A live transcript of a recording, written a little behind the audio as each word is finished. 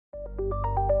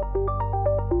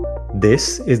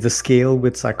This is the Scale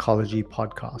with Psychology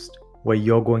podcast, where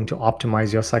you're going to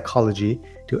optimize your psychology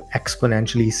to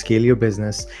exponentially scale your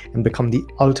business and become the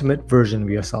ultimate version of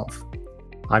yourself.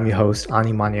 I'm your host,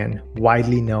 Ani Manian,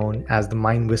 widely known as the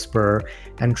Mind Whisperer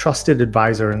and trusted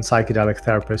advisor and psychedelic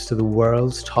therapist to the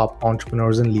world's top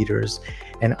entrepreneurs and leaders.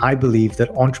 And I believe that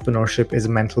entrepreneurship is a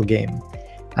mental game.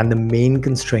 And the main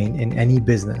constraint in any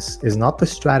business is not the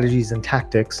strategies and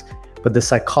tactics, but the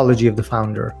psychology of the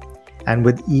founder. And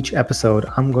with each episode,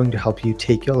 I'm going to help you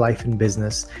take your life and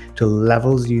business to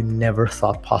levels you never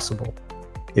thought possible.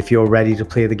 If you're ready to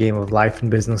play the game of life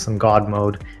and business on God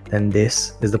mode, then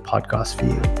this is the podcast for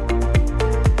you.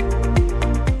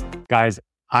 Guys,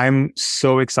 I'm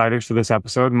so excited for this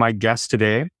episode. My guest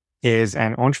today is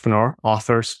an entrepreneur,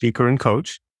 author, speaker, and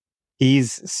coach.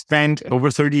 He's spent over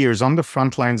 30 years on the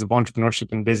front lines of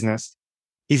entrepreneurship and business.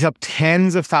 He's helped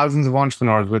tens of thousands of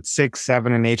entrepreneurs with 6,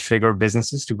 7, and 8-figure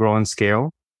businesses to grow and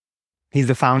scale. He's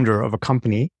the founder of a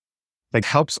company that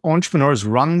helps entrepreneurs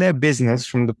run their business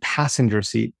from the passenger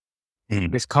seat.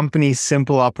 This company's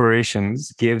simple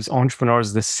operations gives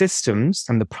entrepreneurs the systems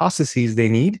and the processes they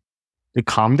need to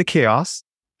calm the chaos,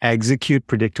 execute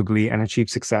predictably, and achieve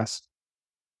success.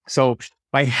 So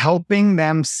by helping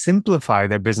them simplify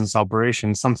their business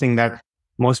operations, something that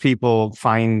most people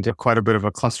find quite a bit of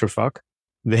a clusterfuck,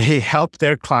 they help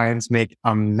their clients make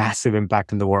a massive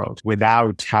impact in the world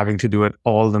without having to do it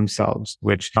all themselves,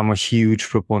 which I'm a huge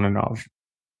proponent of.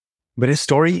 But his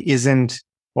story isn't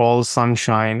all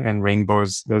sunshine and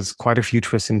rainbows. There's quite a few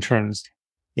twists and turns.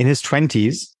 In his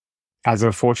 20s, as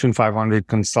a Fortune 500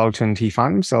 consultant, he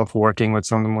found himself working with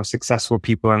some of the most successful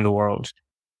people in the world.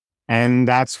 And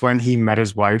that's when he met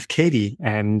his wife, Katie,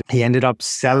 and he ended up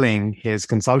selling his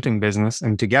consulting business.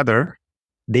 And together,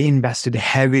 they invested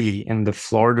heavily in the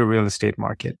Florida real estate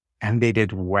market, and they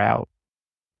did well.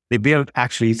 They built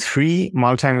actually 3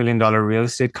 multi-million-dollar real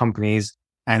estate companies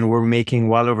and were making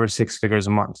well over 6 figures a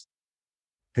month.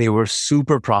 They were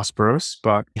super prosperous,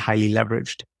 but highly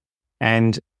leveraged.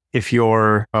 And if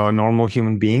you're a normal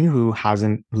human being who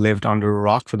hasn't lived under a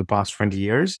rock for the past 20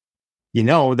 years, you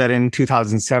know that in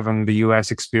 2007, the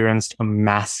US experienced a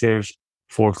massive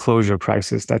foreclosure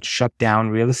crisis that shut down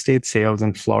real estate sales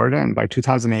in Florida. And by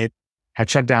 2008, had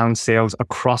shut down sales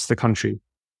across the country.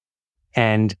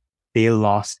 And they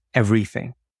lost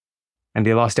everything. And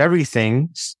they lost everything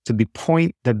to the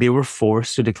point that they were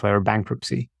forced to declare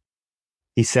bankruptcy.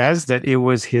 He says that it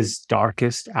was his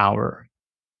darkest hour.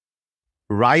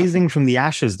 Rising from the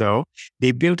ashes, though,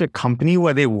 they built a company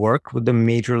where they worked with the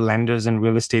major lenders and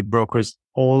real estate brokers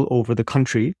all over the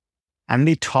country. And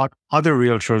they taught other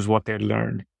realtors what they'd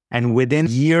learned. And within a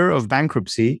year of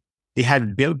bankruptcy, they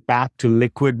had built back to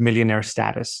liquid millionaire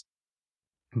status.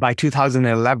 By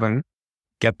 2011,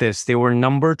 get this, they were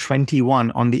number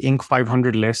 21 on the Inc.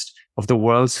 500 list of the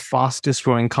world's fastest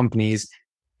growing companies.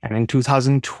 And in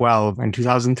 2012 and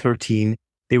 2013,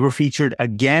 they were featured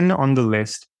again on the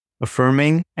list,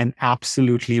 affirming an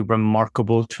absolutely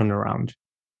remarkable turnaround.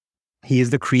 He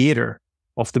is the creator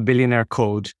of the Billionaire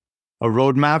Code, a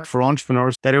roadmap for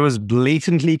entrepreneurs that it was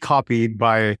blatantly copied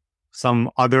by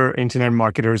some other internet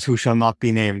marketers who shall not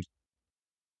be named.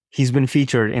 He's been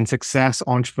featured in Success,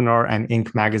 Entrepreneur, and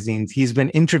Inc. magazines. He's been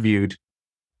interviewed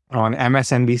on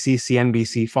MSNBC,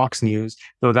 CNBC, Fox News,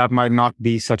 though that might not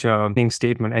be such a big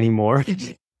statement anymore,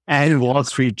 and Wall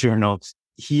Street Journal.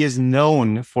 He is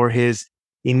known for his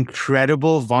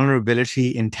incredible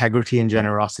vulnerability, integrity, and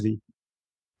generosity.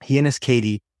 He and his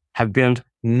Katie have built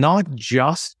not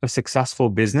just a successful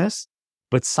business,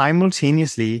 but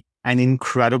simultaneously an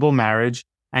incredible marriage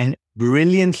and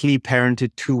brilliantly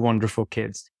parented 2 wonderful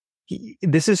kids.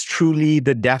 This is truly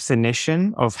the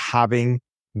definition of having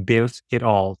built it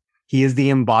all. He is the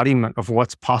embodiment of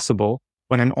what's possible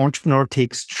when an entrepreneur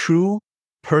takes true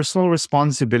personal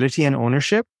responsibility and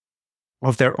ownership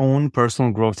of their own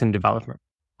personal growth and development.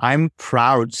 I'm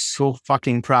proud, so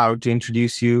fucking proud to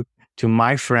introduce you to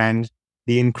my friend,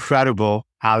 the incredible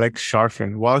Alex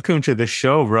Charfen. Welcome to the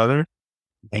show, brother.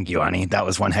 Thank you, Ani. That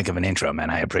was one heck of an intro, man.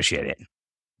 I appreciate it.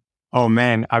 Oh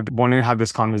man, I've wanted to have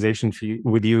this conversation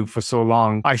with you for so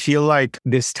long. I feel like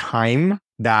this time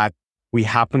that we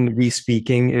happen to be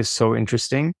speaking is so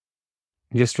interesting,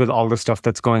 just with all the stuff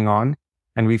that's going on.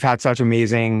 And we've had such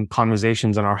amazing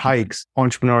conversations on our hikes,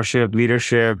 entrepreneurship,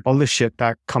 leadership, all the shit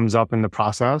that comes up in the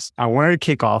process. I wanted to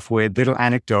kick off with a little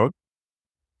anecdote.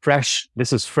 Fresh.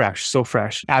 This is fresh, so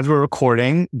fresh. As we're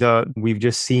recording, we've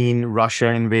just seen Russia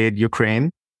invade Ukraine,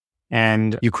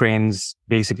 and Ukraine's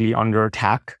basically under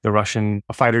attack. The Russian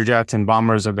fighter jets and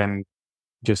bombers have been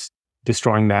just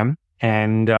destroying them.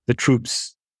 And the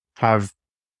troops have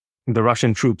the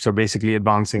Russian troops are basically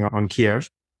advancing on Kiev.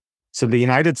 So the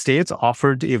United States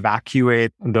offered to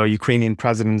evacuate the Ukrainian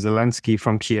president Zelensky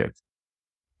from Kiev.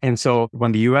 And so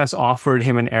when the US offered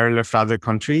him an airlift out of the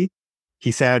country,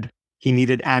 he said he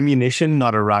needed ammunition,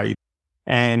 not a ride.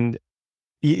 And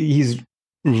he's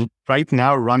right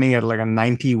now running at like a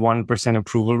 91%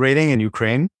 approval rating in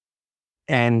Ukraine.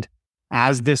 And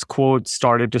as this quote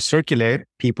started to circulate,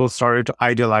 people started to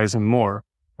idolize him more,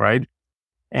 right?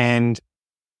 And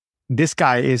this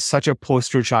guy is such a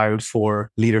poster child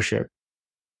for leadership.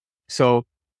 So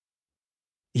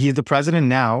he's the president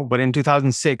now, but in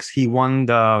 2006, he won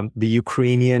the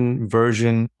Ukrainian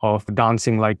version of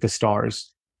Dancing Like the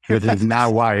Stars with his now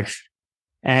wife.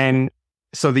 And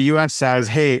so the US says,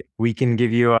 hey, we can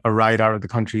give you a ride out of the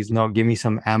country. No, give me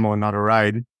some ammo, not a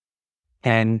ride.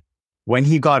 And when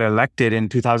he got elected in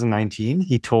 2019,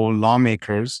 he told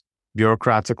lawmakers,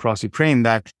 bureaucrats across Ukraine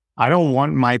that I don't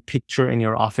want my picture in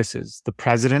your offices. The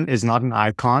president is not an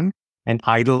icon, an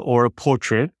idol, or a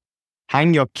portrait.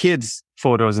 Hang your kids'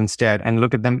 photos instead and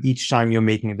look at them each time you're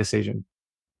making a decision.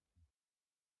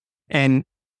 And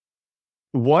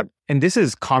this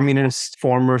is communist,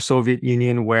 former Soviet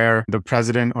Union, where the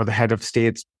president or the head of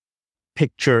state's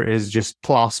picture is just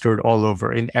plastered all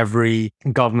over in every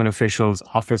government official's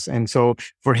office. And so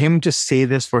for him to say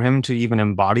this, for him to even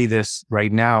embody this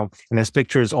right now, and there's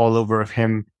pictures all over of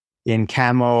him in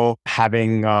camo,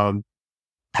 having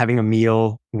a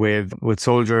meal with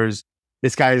soldiers.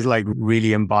 This guy is like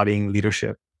really embodying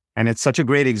leadership. And it's such a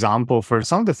great example for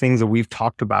some of the things that we've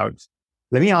talked about.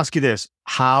 Let me ask you this.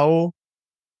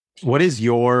 What is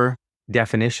your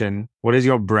definition? What is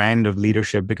your brand of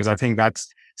leadership? Because I think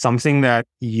that's something that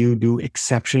you do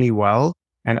exceptionally well.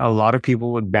 And a lot of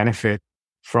people would benefit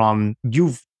from.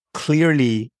 You've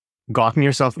clearly gotten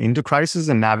yourself into crisis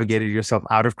and navigated yourself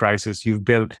out of crisis. You've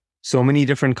built so many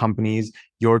different companies.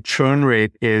 Your churn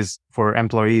rate is for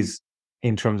employees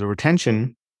in terms of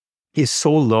retention is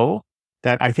so low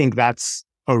that I think that's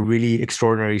a really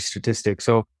extraordinary statistic.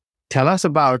 So tell us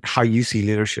about how you see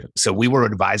leadership. So we were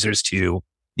advisors to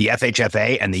the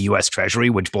FHFA and the US Treasury,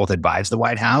 which both advise the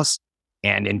White House.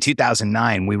 And in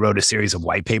 2009, we wrote a series of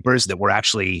white papers that were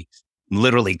actually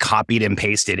literally copied and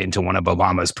pasted into one of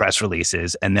Obama's press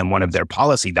releases and then one of their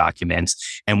policy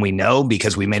documents. And we know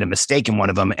because we made a mistake in one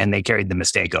of them and they carried the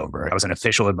mistake over. I was an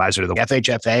official advisor to the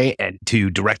FHFA and to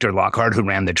Director Lockhart, who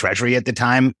ran the Treasury at the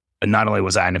time. And not only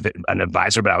was I an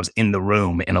advisor, but I was in the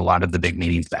room in a lot of the big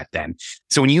meetings back then.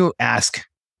 So when you ask,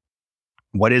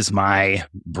 what is my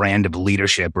brand of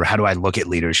leadership or how do I look at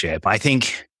leadership? I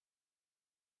think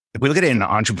if we look at it in an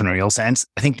entrepreneurial sense,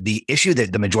 I think the issue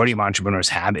that the majority of entrepreneurs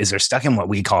have is they're stuck in what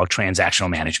we call transactional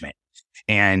management.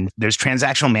 And there's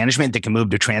transactional management that can move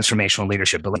to transformational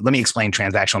leadership. But let me explain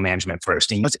transactional management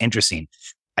first. And what's interesting,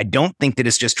 I don't think that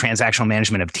it's just transactional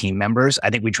management of team members. I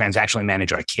think we transactionally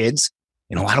manage our kids.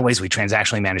 In a lot of ways, we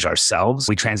transactionally manage ourselves.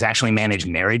 We transactionally manage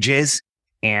marriages.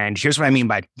 And here's what I mean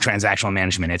by transactional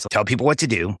management. It's tell people what to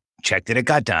do, check that it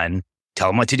got done, tell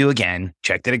them what to do again,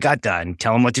 check that it got done,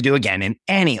 tell them what to do again. And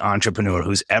any entrepreneur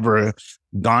who's ever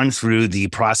gone through the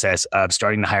process of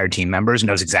starting to hire team members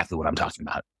knows exactly what I'm talking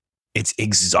about. It's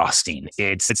exhausting.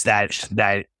 It's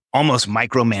that almost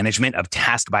micromanagement of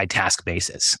task by task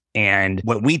basis. And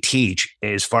what we teach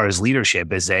as far as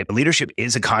leadership is that leadership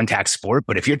is a contact sport,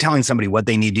 but if you're telling somebody what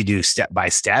they need to do step by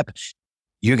step,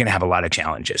 you're going to have a lot of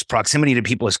challenges. Proximity to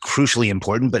people is crucially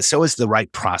important, but so is the right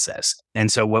process.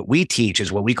 And so what we teach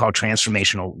is what we call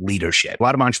transformational leadership. A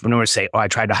lot of entrepreneurs say, oh, I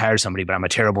tried to hire somebody, but I'm a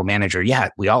terrible manager. Yeah,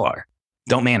 we all are.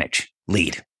 Don't manage,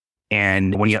 lead.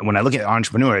 And when I look at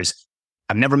entrepreneurs,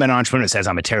 I've never met an entrepreneur that says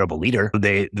I'm a terrible leader.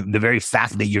 The very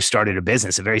fact that you started a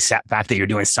business, the very fact that you're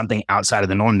doing something outside of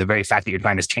the norm, the very fact that you're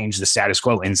trying to change the status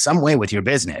quo in some way with your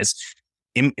business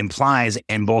implies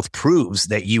and both proves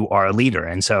that you are a leader.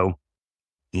 And so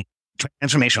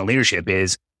transformational leadership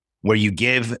is where you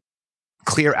give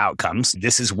clear outcomes.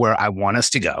 This is where I want us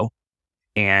to go.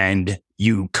 And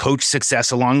you coach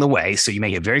success along the way. So you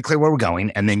make it very clear where we're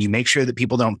going. And then you make sure that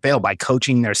people don't fail by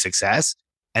coaching their success.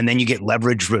 And then you get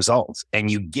leveraged results and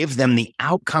you give them the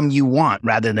outcome you want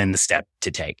rather than the step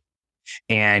to take.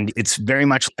 And it's very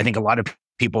much, I think a lot of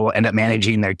people end up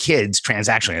managing their kids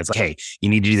transactionally. It's like, hey, you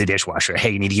need to do the dishwasher.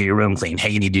 Hey, you need to get your room clean. Hey,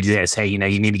 you need to do this. Hey, you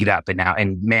need to get up.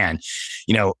 And man,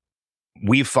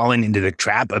 we've fallen into the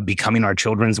trap of becoming our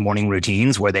children's morning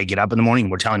routines where they get up in the morning.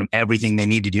 We're telling them everything they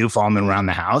need to do, follow them around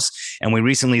the house. And we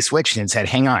recently switched and said,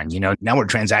 hang on, now we're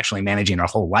transactionally managing our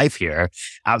whole life here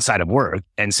outside of work.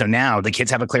 And so now the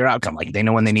kids have a clear outcome. Like they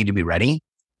know when they need to be ready.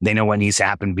 They know what needs to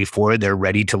happen before they're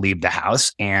ready to leave the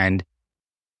house. And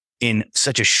in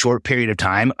such a short period of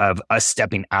time of us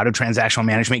stepping out of transactional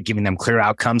management, giving them clear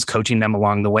outcomes, coaching them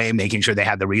along the way, making sure they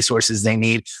have the resources they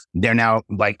need. They're now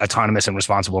like autonomous and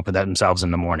responsible for themselves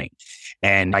in the morning.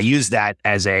 And I use that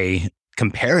as a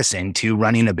comparison to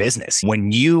running a business.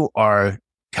 When you are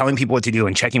telling people what to do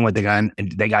and checking what they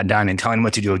got done and telling them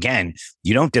what to do again,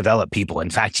 you don't develop people. In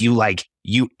fact,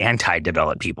 you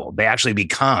anti-develop people. They actually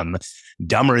become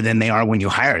dumber than they are when you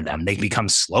hire them. They become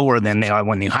slower than they are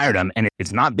when you hire them. And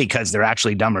it's not because they're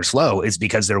actually dumb or slow. It's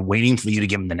because they're waiting for you to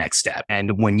give them the next step.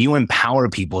 And when you empower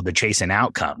people to chase an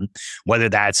outcome, whether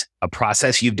that's a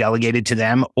process you've delegated to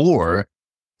them or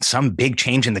some big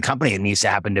change in the company that needs to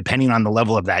happen, depending on the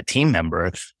level of that team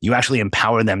member, you actually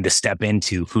empower them to step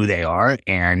into who they are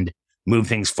and move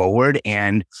things forward.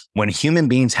 And when human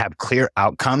beings have clear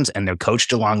outcomes and they're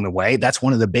coached along the way, that's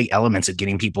one of the big elements of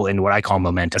getting people into what I call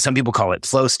momentum. Some people call it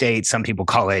flow state. Some people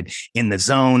call it in the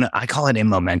zone. I call it in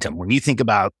momentum. When you think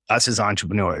about us as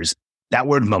entrepreneurs, that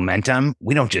word momentum,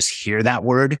 we don't just hear that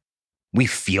word, we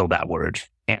feel that word.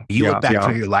 And you look back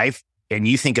through your life and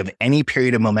you think of any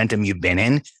period of momentum you've been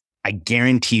in, I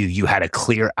guarantee you had a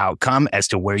clear outcome as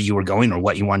to where you were going or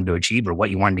what you wanted to achieve or what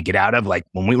you wanted to get out of. Like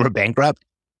when we were bankrupt,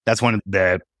 that's one of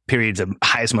the periods of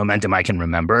highest momentum I can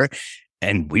remember.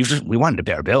 And we wanted to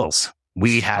pay our bills.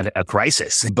 We had a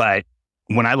crisis. But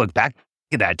when I look back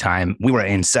at that time, we were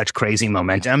in such crazy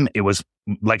momentum. It was,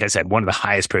 like I said, one of the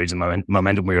highest periods of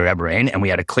momentum we were ever in. And we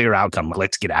had a clear outcome.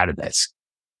 Let's get out of this.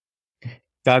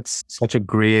 That's such a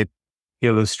great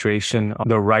illustration of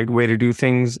the right way to do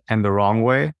things and the wrong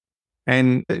way.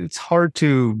 And it's hard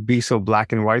to be so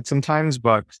black and white sometimes,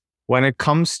 but when it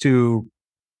comes to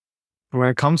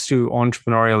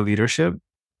entrepreneurial leadership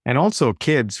and also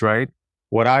kids, right?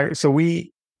 So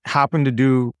we happen to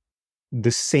do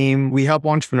the same. We help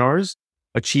entrepreneurs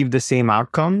achieve the same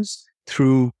outcomes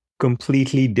through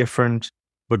completely different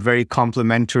but very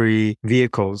complementary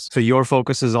vehicles. So your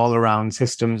focus is all around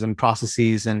systems and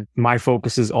processes, and my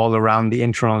focus is all around the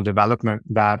internal development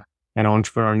that an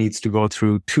entrepreneur needs to go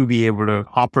through to be able to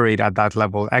operate at that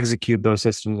level, execute those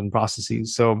systems and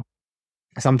processes. So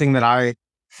something that I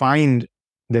find,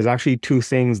 there's actually two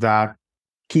things that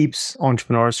keeps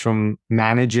entrepreneurs from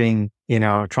managing in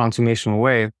a transformational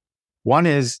way. One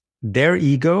is their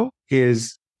ego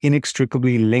is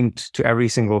inextricably linked to every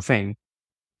single thing,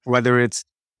 whether it's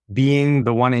being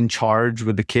the one in charge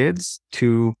with the kids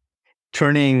to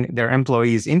turning their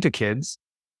employees into kids.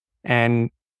 And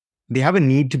they have a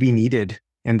need to be needed,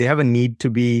 and they have a need to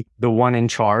be the one in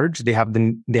charge. They have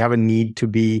a need to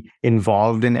be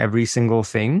involved in every single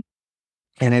thing.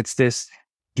 And it's this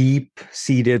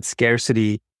deep-seated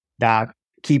scarcity that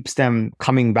keeps them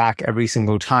coming back every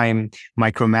single time,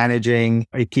 micromanaging.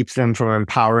 It keeps them from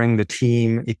empowering the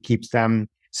team. It keeps them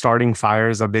starting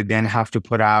fires that they then have to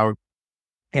put out.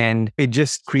 And it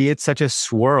just creates such a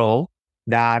swirl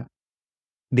that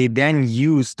they then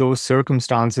use those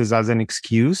circumstances as an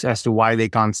excuse as to why they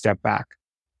can't step back,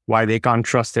 why they can't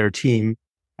trust their team.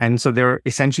 And so they're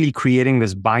essentially creating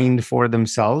this bind for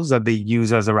themselves that they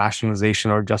use as a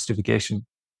rationalization or justification.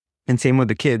 And same with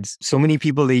the kids. So many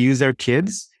people, they use their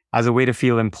kids as a way to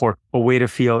feel important, a way to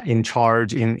feel in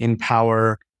charge, in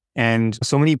power. And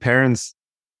so many parents,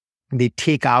 they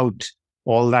take out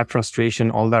all that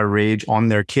frustration, all that rage on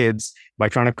their kids by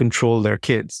trying to control their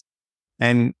kids.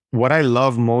 And what I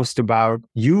love most about,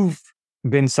 you've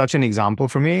been such an example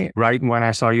for me, right? When I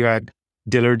saw you at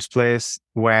Dillard's place,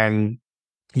 when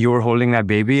you were holding that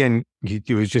baby, and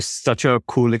it was just such a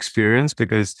cool experience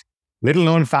because little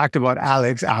known fact about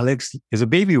Alex is a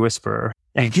baby whisperer.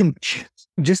 And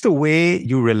just the way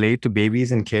you relate to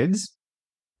babies and kids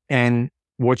and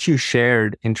what you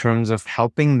shared in terms of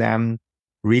helping them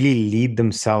really lead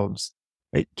themselves.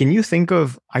 Can you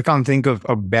I can't think of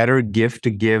a better gift to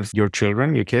give your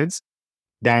children, your kids,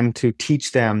 than to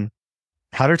teach them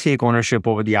how to take ownership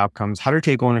over the outcomes, how to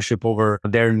take ownership over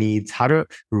their needs, how to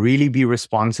really be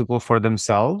responsible for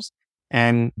themselves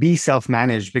and be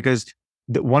self-managed. Because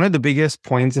one of the biggest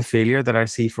points of failure that I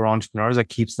see for entrepreneurs that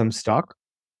keeps them stuck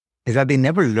is that they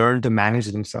never learn to manage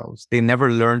themselves. They never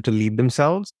learn to lead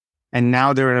themselves. And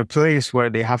now they're in a place where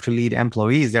they have to lead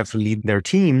employees, they have to lead their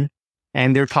team,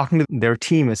 and they're talking to their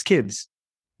team as kids,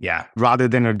 rather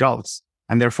than adults.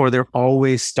 And therefore, they're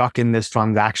always stuck in this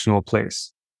transactional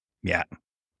place. Yeah.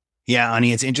 Yeah,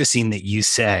 Ani, it's interesting that you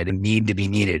said need to be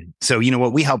needed. So,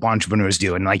 what we help entrepreneurs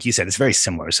do, and like you said, it's very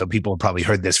similar. So people have probably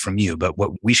heard this from you, but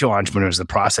what we show entrepreneurs the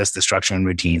process, the structure, and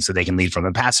routine so they can lead from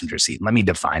a passenger seat. Let me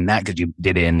define that because you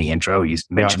did it in the intro. You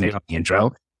mentioned it in the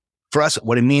intro. For us,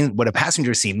 what a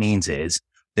passenger seat means is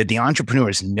that the entrepreneur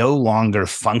is no longer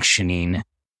functioning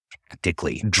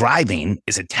tactically. Driving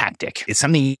is a tactic. It's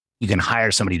something you can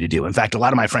hire somebody to do. In fact, a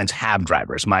lot of my friends have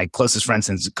drivers. My closest friend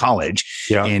since college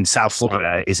in South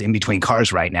Florida is in between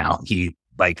cars right now. He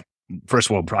first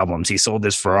world problems. He sold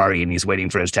this Ferrari and he's waiting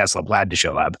for his Tesla Plaid to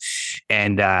show up.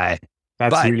 And that's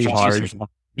really hard.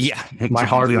 Yeah. My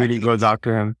heart really goes out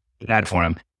to him. Bad for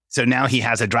him. So now he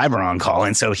has a driver on call.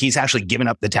 And so he's actually given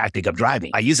up the tactic of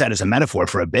driving. I use that as a metaphor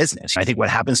for a business. I think what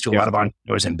happens to a lot of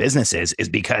entrepreneurs and businesses is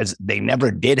because they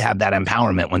never did have that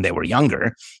empowerment when they were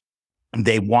younger.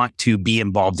 They want to be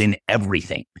involved in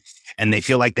everything. And they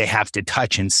feel like they have to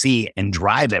touch and see and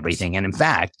drive everything. And in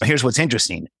fact, here's what's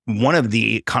interesting. One of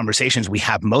the conversations we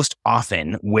have most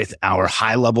often with our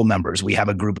high level members, we have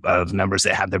a group of members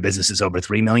that have their businesses over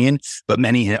 3 million, but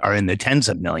many are in the tens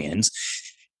of millions.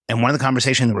 And one of the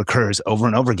conversations that recurs over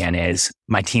and over again is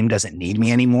my team doesn't need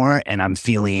me anymore. And I'm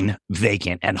feeling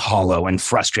vacant and hollow and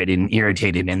frustrated and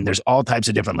irritated. And there's all types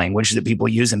of different language that people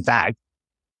use. In fact,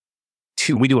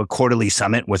 we do a quarterly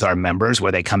summit with our members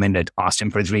where they come into Austin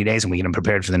for 3 days and we get them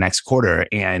prepared for the next quarter.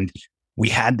 And we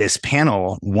had this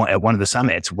panel at one of the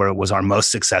summits where it was our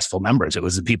most successful members. It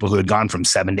was the people who had gone from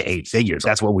 7 to 8 figures.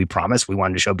 That's what we promised. We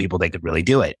wanted to show people they could really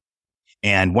do it.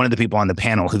 And one of the people on the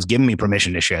panel who's given me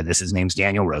permission to share this, his name's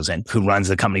Daniel Rosen, who runs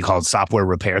a company called Software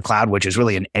Repair Cloud, which is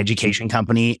really an education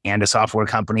company and a software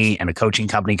company and a coaching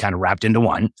company kind of wrapped into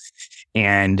one.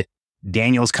 And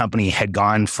Daniel's company had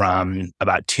gone from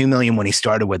about 2 million when he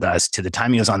started with us to the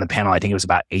time he was on the panel, I think it was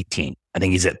about 18. I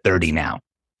think he's at 30 now.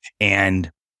 And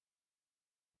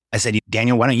I said,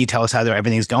 Daniel, why don't you tell us how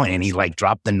everything's going? And he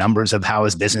dropped the numbers of how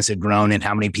his business had grown and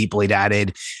how many people he'd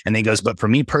added. And then he goes, but for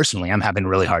me personally, I'm having a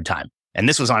really hard time. And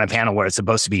this was on a panel where it's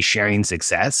supposed to be sharing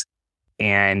success.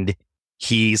 And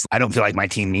I don't feel like my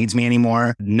team needs me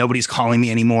anymore. Nobody's calling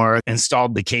me anymore.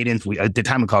 Installed the Cadence. At the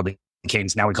time we called it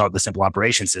Cadence. Now we call it the Simple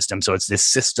Operations System. So it's this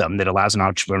system that allows an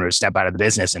entrepreneur to step out of the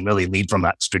business and really lead from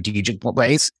a strategic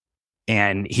place.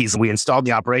 And we installed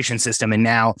the operation system and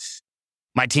now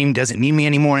my team doesn't need me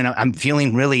anymore. And I'm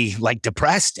feeling really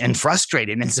depressed and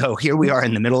frustrated. And so here we are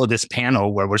in the middle of this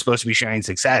panel where we're supposed to be sharing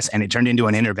success and it turned into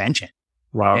an intervention.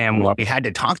 Wow. And what we had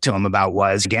to talk to him about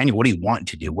was, Daniel, what do you want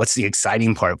to do? What's the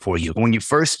exciting part for you? When you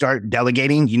first start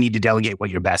delegating, you need to delegate what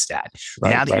you're best at.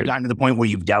 Now that you've gotten to the point where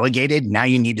you've delegated, now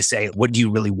you need to say, what do you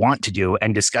really want to do?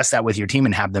 And discuss that with your team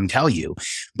and have them tell you.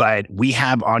 But we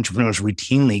have entrepreneurs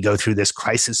routinely go through this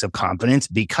crisis of confidence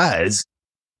because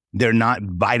they're not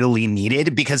vitally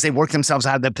needed because they work themselves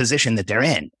out of the position that they're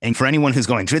in. And for anyone who's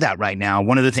going through that right now,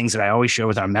 one of the things that I always share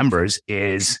with our members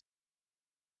is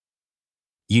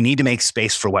you need to make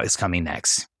space for what is coming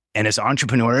next. And as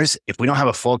entrepreneurs, if we don't have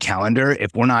a full calendar,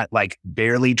 if we're not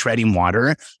barely treading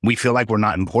water, we feel like we're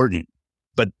not important.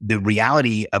 But the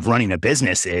reality of running a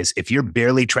business is if you're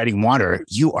barely treading water,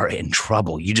 you are in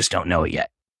trouble. You just don't know it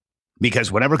yet.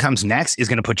 Because whatever comes next is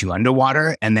going to put you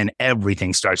underwater and then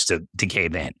everything starts to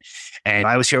cave in. And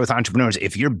I always share with entrepreneurs,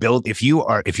 if your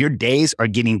days are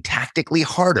getting tactically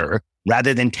harder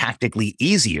rather than tactically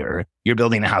easier, you're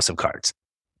building a house of cards.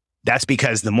 That's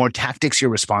because the more tactics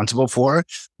you're responsible for,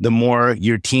 the more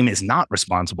your team is not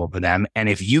responsible for them. And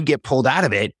if you get pulled out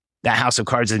of it, that house of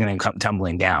cards is going to come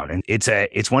tumbling down. And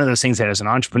it's one of those things that as an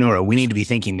entrepreneur, we need to be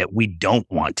thinking that we don't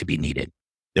want to be needed,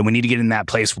 that we need to get in that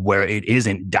place where it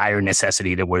isn't dire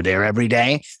necessity that we're there every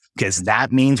day, because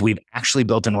that means we've actually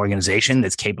built an organization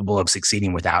that's capable of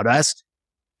succeeding without us.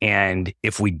 And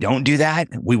if we don't do that,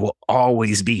 we will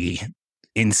always be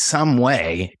in some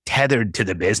way tethered to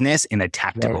the business in a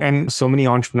tactical. Yeah. And so many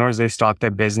entrepreneurs, they start their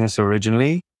business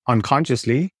originally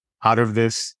unconsciously out of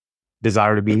this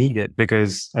desire to be needed,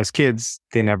 because as kids,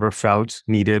 they never felt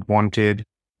needed, wanted,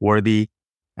 worthy.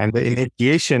 And the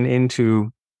initiation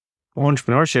into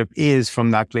entrepreneurship is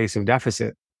from that place of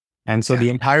deficit. And so the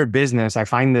entire business, I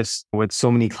find this with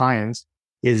so many clients,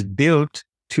 is built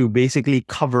to basically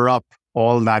cover up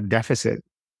all that deficit.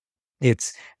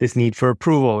 It's this need for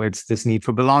approval. It's this need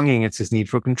for belonging. It's this need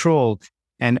for control.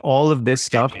 And all of this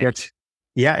stuff gets,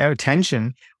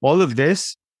 attention. All of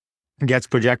this gets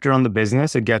projected on the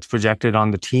business. It gets projected on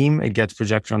the team. It gets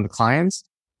projected on the clients.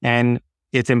 And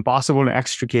it's impossible to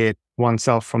extricate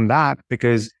oneself from that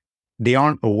because they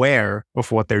aren't aware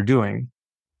of what they're doing.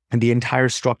 And the entire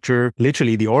structure,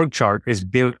 literally the org chart, is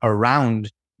built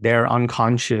around their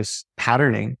unconscious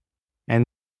patterning. And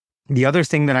the other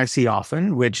thing that I see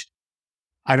often, which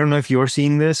I don't know if you're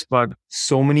seeing this, but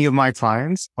so many of my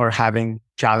clients are having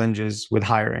challenges with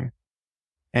hiring.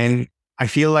 And I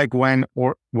feel like when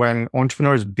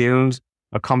entrepreneurs build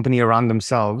a company around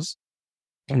themselves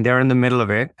and they're in the middle of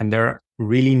it and they're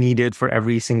really needed for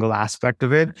every single aspect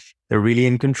of it, they're really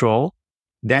in control,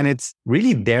 then it's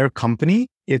really their company.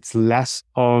 It's less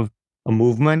of a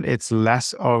movement. It's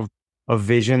less of a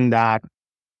vision that,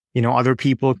 other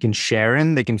people can share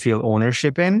in, they can feel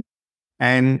ownership in.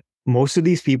 And most of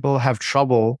these people have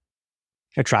trouble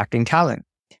attracting talent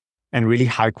and really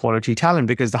high quality talent,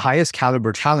 because the highest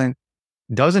caliber talent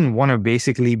doesn't want to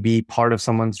basically be part of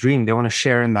someone's dream. They want to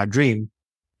share in that dream.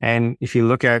 And if you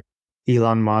look at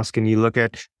Elon Musk and you look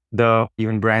at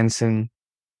even Branson,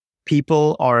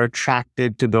 people are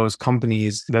attracted to those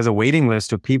companies. There's a waiting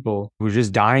list of people who are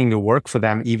just dying to work for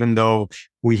them, even though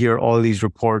we hear all these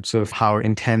reports of how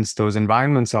intense those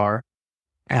environments are.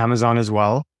 Amazon as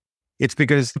well. It's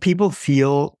because people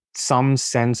feel some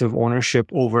sense of ownership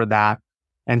over that.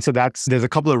 And so there's a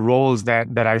couple of roles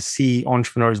that I see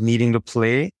entrepreneurs needing to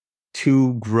play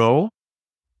to grow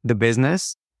the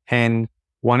business. And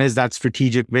one is that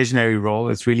strategic visionary role.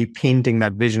 It's really painting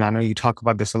that vision. I know you talk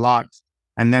about this a lot.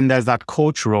 And then there's that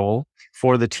coach role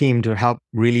for the team to help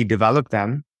really develop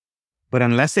them. But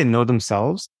unless they know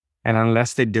themselves and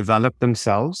unless they develop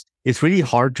themselves, it's really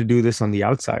hard to do this on the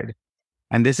outside.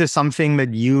 And this is something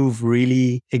that you've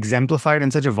really exemplified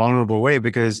in such a vulnerable way,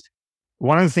 because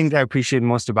one of the things I appreciate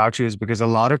most about you is because a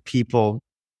lot of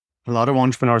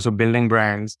entrepreneurs who are building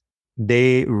brands,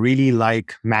 they really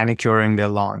like manicuring their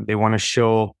lawn. They want to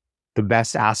show the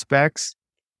best aspects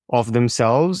of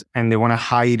themselves and they want to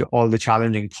hide all the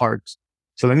challenging parts.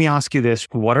 So let me ask you this.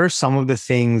 What are some of the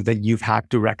things that you've had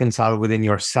to reconcile within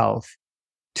yourself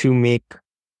to make,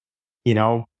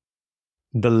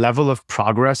 the level of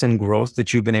progress and growth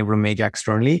that you've been able to make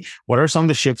externally? What are some of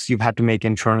the shifts you've had to make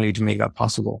internally to make that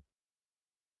possible?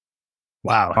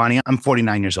 Wow, Bonnie, I'm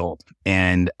 49 years old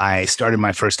and I started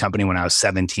my first company when I was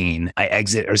 16. I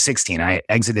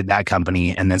exited that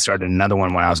company and then started another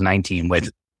one when I was 19 with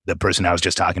the person I was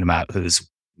just talking about who's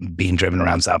being driven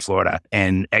around South Florida,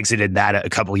 and exited that a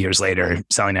couple of years later,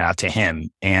 selling it out to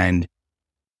him. And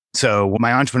so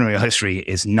my entrepreneurial history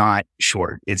is not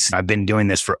short. I've been doing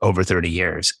this for over 30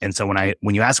 years. And so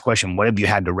when you ask the question, what have you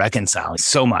had to reconcile?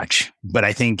 So much. But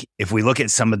I think if we look at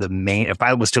if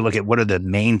I was to look at what are the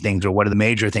main things or what are the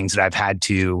major things that I've had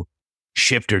to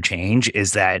shift or change,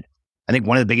 is that I think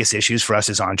one of the biggest issues for us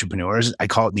as entrepreneurs, I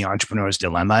call it the entrepreneur's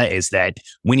dilemma, is that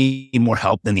we need more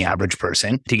help than the average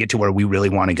person to get to where we really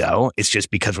want to go. It's just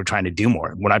because we're trying to do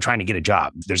more. We're not trying to get a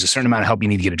job. There's a certain amount of help you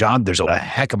need to get a job. There's a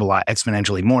heck of a lot,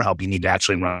 exponentially more help you need to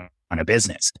actually run a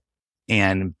business.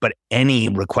 But any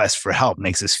request for help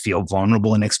makes us feel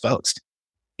vulnerable and exposed.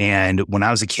 And when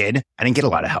I was a kid, I didn't get a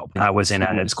lot of help. I was in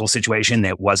a school situation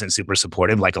that wasn't super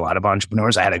supportive, like a lot of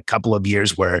entrepreneurs. I had a couple of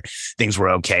years where things were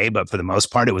okay, but for the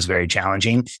most part, it was very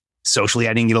challenging. Socially,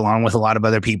 I didn't get along with a lot of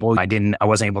other people. I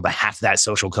wasn't able to hack that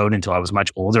social code until I was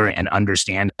much older and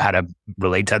understand how to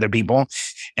relate to other people.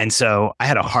 And so I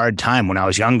had a hard time when I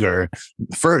was younger.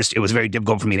 First, it was very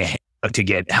difficult for me to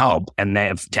get help and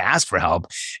then to ask for help.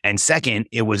 And second,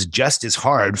 it was just as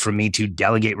hard for me to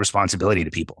delegate responsibility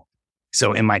to people.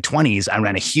 So in my 20s, I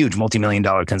ran a huge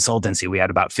multi-million-dollar consultancy. We had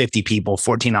about 50 people,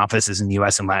 14 offices in the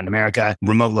US and Latin America,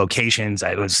 remote locations.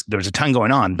 There was a ton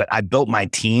going on, but I built my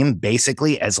team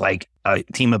basically as like a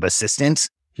team of assistants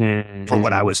for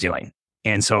what I was doing.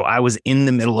 And so I was in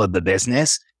the middle of the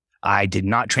business. I did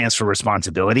not transfer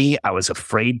responsibility. I was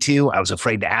afraid to. I was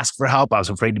afraid to ask for help. I was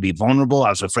afraid to be vulnerable.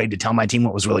 I was afraid to tell my team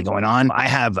what was really going on. I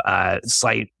have a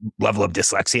slight level of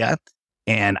dyslexia.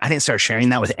 And I didn't start sharing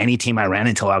that with any team I ran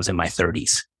until I was in my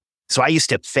 30s. So I used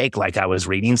to fake like I was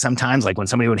reading sometimes. Like when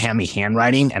somebody would hand me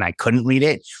handwriting and I couldn't read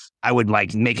it, I would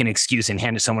like make an excuse and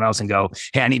hand it to someone else and go,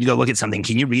 hey, I need to go look at something.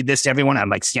 Can you read this to everyone? I'd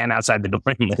like stand outside the door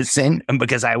and listen. And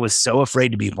because I was so afraid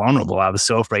to be vulnerable, I was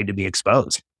so afraid to be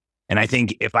exposed. And I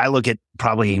think if I look at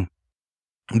probably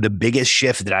the biggest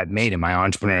shift that I've made in my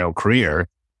entrepreneurial career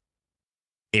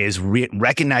is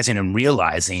recognizing and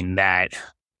realizing that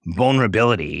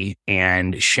vulnerability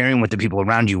and sharing with the people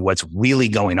around you what's really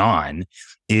going on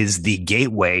is the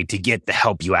gateway to get the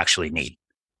help you actually need.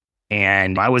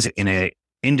 And I was in an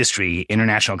industry,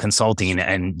 international consulting,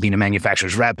 and being a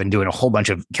manufacturer's rep and doing a whole bunch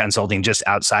of consulting just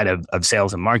outside of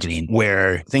sales and marketing,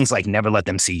 where things like never let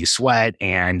them see you sweat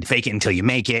and fake it until you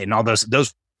make it and all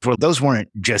those weren't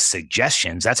just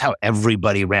suggestions. That's how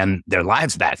everybody ran their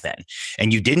lives back then.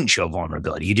 And you didn't show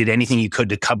vulnerability. You did anything you could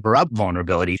to cover up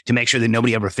vulnerability to make sure that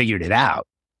nobody ever figured it out.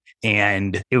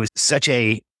 And it was such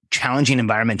a challenging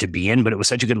environment to be in, but it was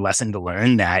such a good lesson to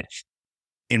learn that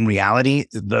in reality,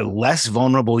 the less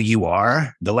vulnerable you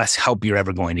are, the less help you're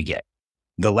ever going to get.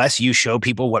 The less you show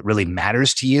people what really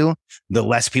matters to you, the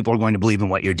less people are going to believe in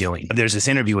what you're doing. There's this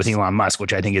interview with Elon Musk,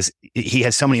 which I think he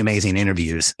has so many amazing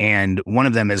interviews. And one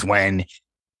of them is when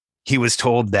he was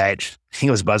told that, I think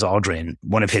it was Buzz Aldrin,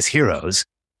 one of his heroes,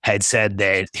 had said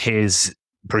that his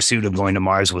pursuit of going to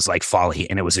Mars was like folly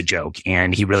and it was a joke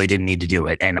and he really didn't need to do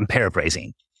it. And I'm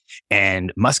paraphrasing.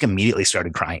 And Musk immediately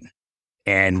started crying.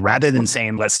 And rather than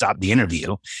saying, let's stop the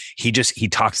interview, he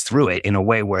talked through it in a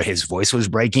way where his voice was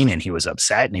breaking and he was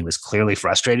upset and he was clearly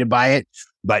frustrated by it.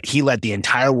 But he let the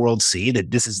entire world see that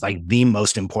this is like the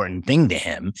most important thing to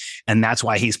him. And that's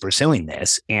why he's pursuing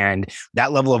this. And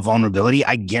that level of vulnerability,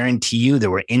 I guarantee you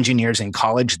there were engineers in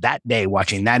college that day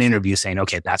watching that interview saying,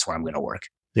 okay, that's where I'm going to work.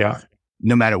 Yeah.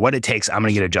 No matter what it takes, I'm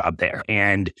going to get a job there.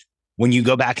 And when you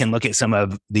go back and look at some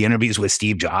of the interviews with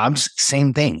Steve Jobs,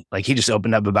 same thing. Like he just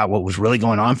opened up about what was really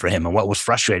going on for him and what was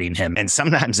frustrating him. And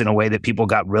sometimes in a way that people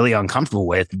got really uncomfortable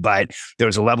with, but there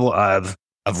was a level of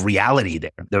reality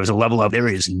there. There was a level of, there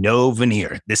is no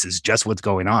veneer. This is just what's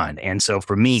going on. And so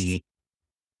for me,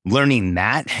 learning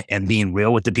that and being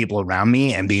real with the people around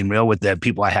me and being real with the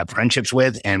people I have friendships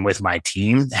with and with my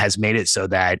team has made it so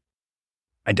that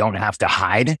I don't have to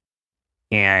hide.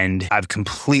 And I've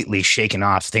completely shaken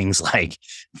off things like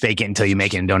fake it until you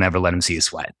make it and don't ever let them see you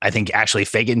sweat. I think actually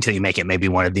fake it until you make it may be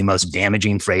one of the most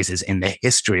damaging phrases in the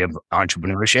history of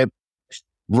entrepreneurship,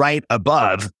 right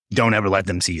above don't ever let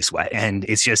them see you sweat. And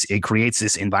it's just, it creates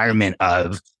this environment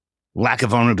of lack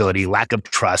of vulnerability, lack of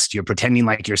trust. You're pretending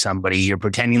like you're somebody. You're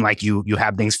pretending like you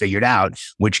have things figured out,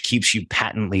 which keeps you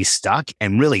patently stuck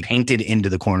and really painted into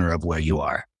the corner of where you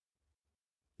are.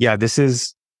 Yeah, this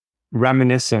is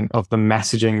reminiscent of the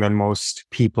messaging that most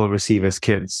people receive as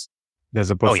kids.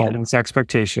 There's a performance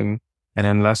expectation. And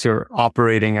unless you're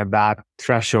operating at that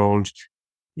threshold,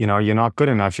 you're not good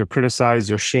enough. You're criticized,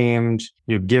 you're shamed,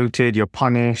 you're guilted, you're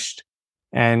punished.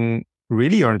 And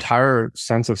really your entire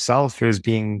sense of self is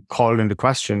being called into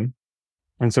question.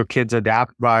 And so kids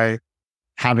adapt by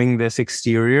having this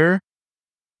exterior,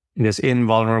 this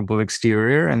invulnerable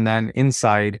exterior, and then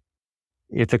inside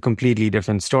it's a completely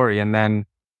different story. And then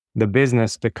the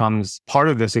business becomes part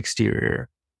of this exterior.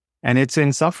 And it's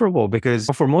insufferable because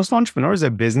for most entrepreneurs, their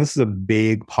business is a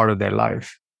big part of their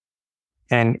life.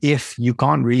 And if you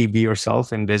can't really be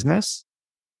yourself in business,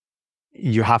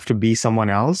 you have to be someone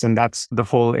else. And that's the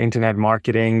whole internet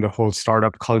marketing, the whole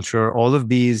startup culture, all of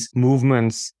these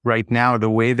movements right now, the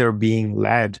way they're being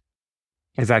led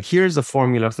is that here's the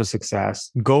formula for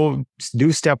success. Go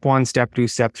do step 1, step 2,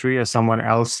 step 3 as someone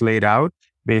else laid out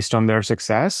based on their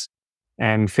success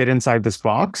and fit inside this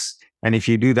box. And if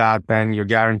you do that, then you're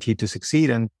guaranteed to succeed.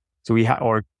 And so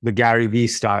or the Gary Vee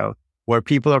style, where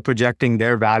people are projecting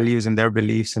their values and their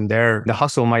beliefs and the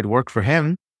hustle might work for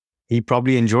him. He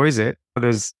probably enjoys it.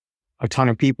 There's a ton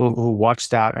of people who watch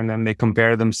that and then they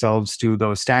compare themselves to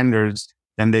those standards.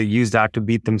 Then they use that to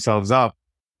beat themselves up.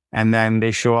 And then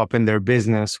they show up in their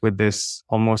business with this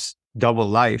almost double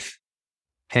life.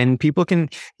 And people can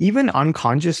even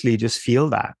unconsciously just feel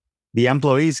that. The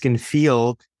employees can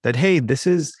feel that, hey, this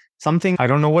is something, I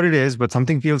don't know what it is, but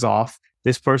something feels off.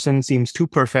 This person seems too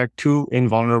perfect, too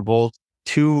invulnerable,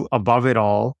 too above it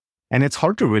all. And it's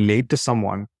hard to relate to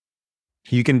someone.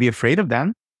 You can be afraid of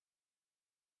them,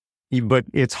 but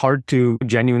it's hard to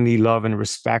genuinely love and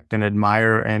respect and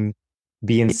admire and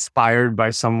be inspired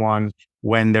by someone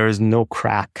when there is no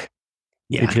crack.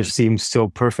 Yeah. It just seems so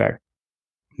perfect.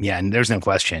 Yeah, and there's no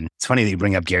question. It's funny that you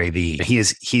bring up Gary Vee.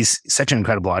 He's such an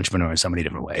incredible entrepreneur in so many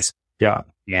different ways. Yeah.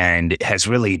 And has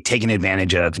really taken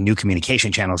advantage of new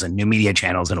communication channels and new media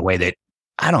channels in a way that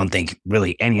I don't think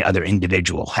really any other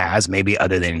individual has, maybe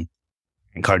other than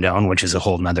Cardone, which is a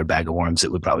whole nother bag of worms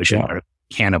that we probably shouldn't, or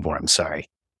can of worms, sorry.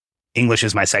 English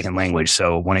is my second language.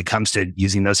 So when it comes to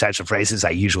using those types of phrases,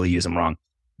 I usually use them wrong.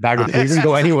 Bag of phrases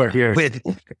go anywhere here.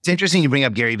 It's interesting you bring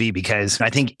up Gary Vee because I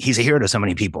think he's a hero to so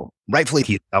many people. Rightfully,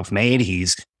 he's self-made.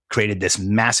 He's created this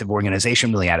massive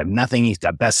organization really out of nothing. He's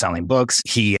got best-selling books.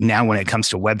 Now when it comes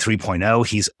to Web 3.0,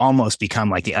 he's almost become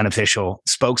like the unofficial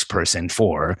spokesperson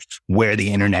for where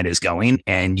the internet is going.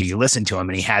 And you listen to him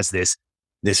and he has this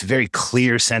very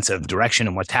clear sense of direction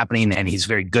and what's happening. And he's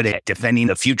very good at defending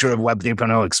the future of Web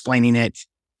 3.0, explaining it.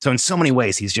 So in so many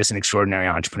ways, he's just an extraordinary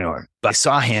entrepreneur. But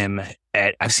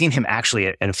I've seen him actually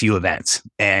at a few events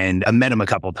and I've met him a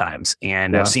couple of times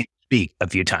and I've seen him speak a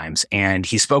few times. And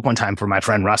he spoke one time for my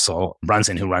friend Russell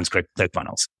Brunson, who runs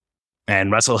ClickFunnels.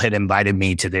 And Russell had invited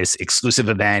me to this exclusive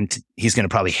event. He's going to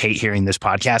probably hate hearing this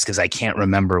podcast because I can't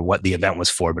remember what the event was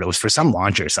for, but it was for some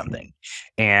launch or something.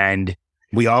 And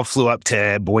we all flew up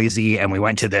to Boise and we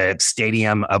went to the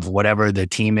stadium of whatever the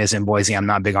team is in Boise. I'm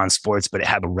not big on sports, but it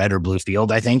had a red or blue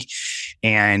field, I think.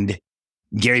 And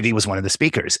Gary Vee was one of the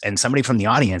speakers. And somebody from the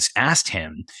audience asked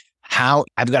him,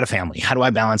 I've got a family. How do I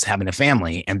balance having a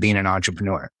family and being an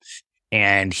entrepreneur?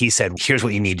 And he said, here's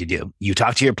what you need to do. You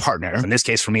talk to your partner. In this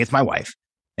case, for me, it's my wife.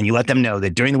 And you let them know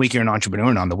that during the week you're an entrepreneur,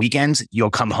 and on the weekends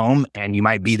you'll come home and you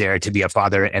might be there to be a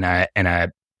father and a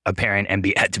parent and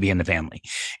to be in the family.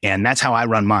 And that's how I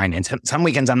run mine. And some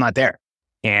weekends I'm not there.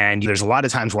 And there's a lot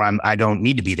of times where I don't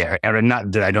need to be there, or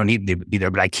not that I don't need to be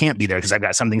there, but I can't be there because I've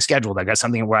got something scheduled. I've got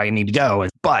something where I need to go.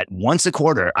 But once a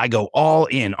quarter, I go all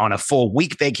in on a full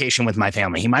week vacation with my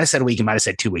family. He might have said a week. He might have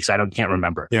said 2 weeks. Can't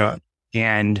remember. Yeah.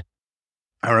 And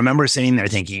I remember sitting there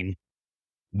thinking,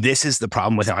 this is the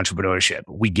problem with entrepreneurship.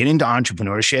 We get into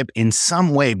entrepreneurship in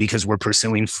some way because we're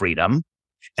pursuing freedom.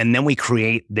 And then we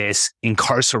create this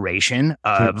incarceration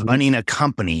of running a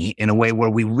company in a way where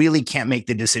we really can't make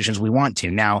the decisions we want to.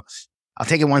 Now, I'll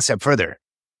take it one step further.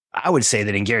 I would say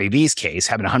that in Gary Vee's case,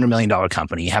 having a $100 million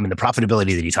company, having the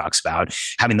profitability that he talks about,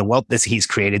 having the wealth that he's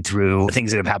created through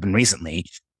things that have happened recently,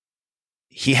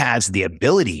 he has the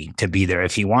ability to be there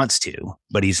if he wants to,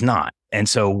 but he's not. And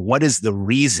so what is the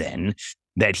reason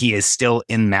that he is still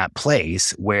in that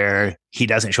place where he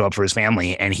doesn't show up for his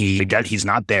family, and he's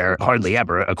not there hardly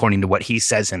ever, according to what he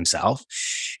says himself?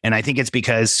 And I think it's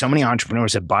because so many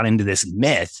entrepreneurs have bought into this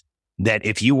myth that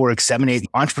if you work 7, 8,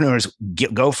 entrepreneurs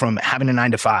go from having a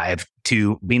 9 to 5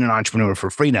 to being an entrepreneur for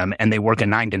freedom, and they work a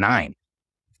 9 to 9.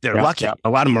 They're lucky. Yeah. A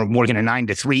lot of them are working a 9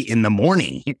 to 3 in the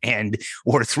morning,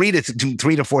 or 3 to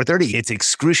 4:30. It's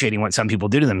excruciating what some people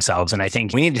do to themselves. And I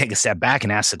think we need to take a step back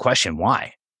and ask the question,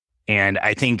 why? And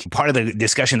I think part of the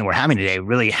discussion that we're having today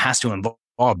really has to involve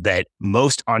that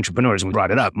most entrepreneurs, we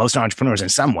brought it up, most entrepreneurs in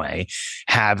some way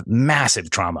have massive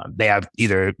trauma. They have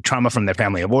either trauma from their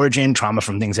family of origin, trauma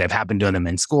from things that have happened to them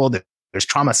in school. There's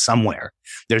trauma somewhere.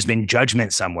 There's been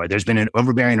judgment somewhere. There's been an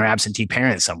overbearing or absentee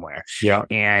parent somewhere. Yeah.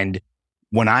 And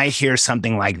when I hear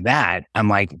something like that, I'm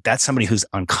like, that's somebody who's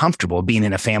uncomfortable being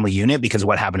in a family unit because of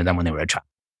what happened to them when they were a child.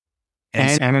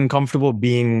 And uncomfortable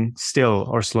being still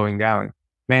or slowing down.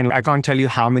 Man, I can't tell you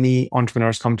how many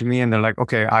entrepreneurs come to me and they're like,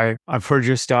 okay, I've heard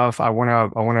your stuff. I want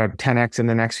to 10X in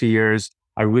the next few years.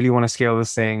 I really want to scale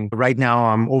this thing. Right now,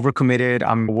 I'm overcommitted.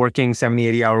 I'm working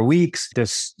 70, 80-hour weeks.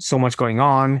 There's so much going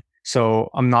on. So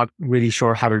I'm not really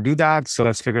sure how to do that. So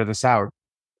let's figure this out.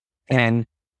 And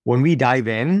when we dive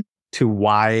in to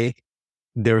why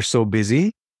they're so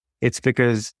busy, it's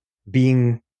because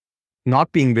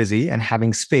not being busy and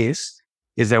having space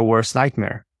is their worst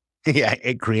nightmare. Yeah,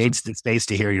 it creates the space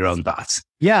to hear your own thoughts.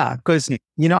 Yeah, because,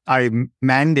 I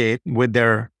mandate with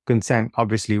their consent,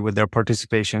 obviously with their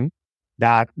participation,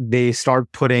 that they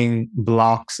start putting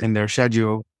blocks in their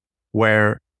schedule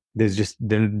where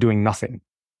they're doing nothing.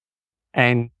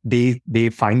 And they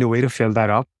find a way to fill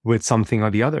that up with something or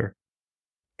the other.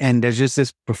 And there's just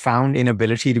this profound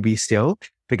inability to be still,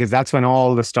 because that's when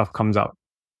all the stuff comes out,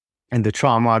 and the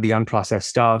trauma, the unprocessed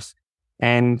stuff.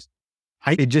 And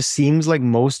it just seems like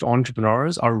most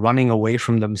entrepreneurs are running away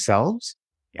from themselves,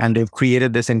 and they've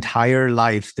created this entire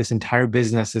life, this entire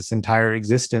business, this entire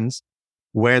existence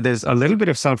where there's a little bit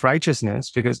of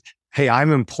self-righteousness because, hey,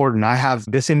 I'm important. I have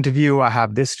this interview. I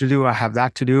have this to do. I have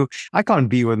that to do. I can't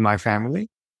be with my family,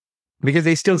 because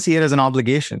they still see it as an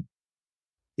obligation.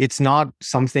 It's not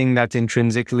something that's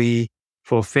intrinsically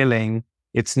fulfilling.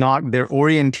 It's not, their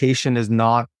orientation is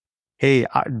not, hey,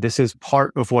 this is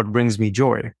part of what brings me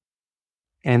joy.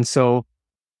 And so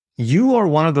you are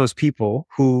one of those people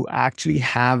who actually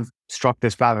have struck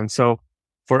this balance. So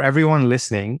for everyone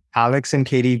listening, Alex and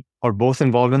Katie are both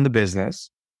involved in the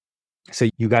business. So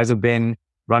you guys have been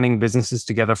running businesses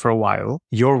together for a while.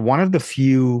 You're one of the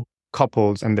few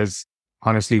couples, and there's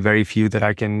honestly very few that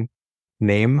I can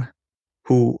name,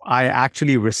 who I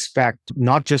actually respect,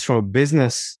 not just from a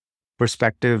business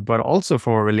perspective, but also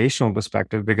from a relational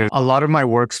perspective, because a lot of my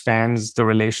work spans the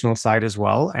relational side as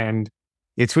well. And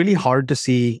it's really hard to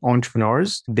see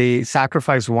entrepreneurs, they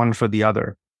sacrifice one for the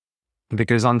other,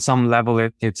 because on some level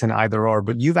it's an either or.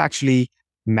 But you've actually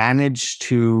managed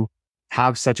to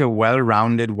have such a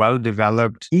well-rounded,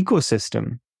 well-developed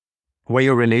ecosystem where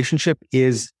your relationship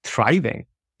is thriving.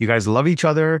 You guys love each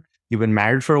other. You've been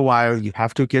married for a while. You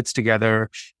have 2 kids together.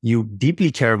 You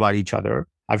deeply care about each other.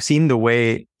 I've seen the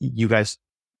way you guys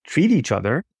treat each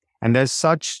other. And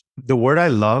the word I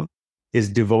love is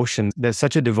devotion. There's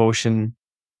such a devotion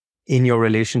in your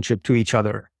relationship to each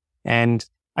other. And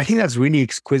I think that's really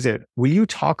exquisite. Will you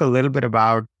talk a little bit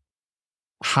about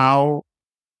how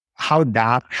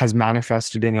that has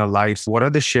manifested in your life? What are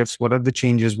the shifts? What are the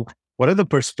changes? What are the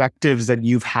perspectives that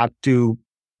you've had to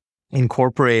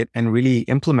incorporate and really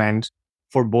implement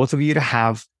for both of you to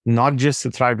have not just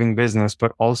a thriving business,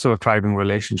 but also a thriving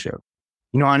relationship?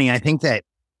 Ani, I think that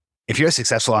if you're a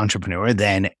successful entrepreneur,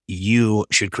 then you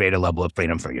should create a level of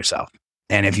freedom for yourself.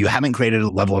 And if you haven't created a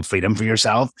level of freedom for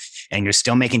yourself and you're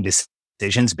still making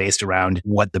decisions based around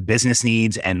what the business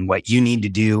needs and what you need to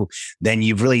do, then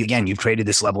you've created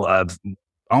this level of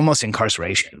almost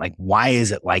incarceration. Like, why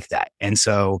is it like that? And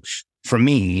so for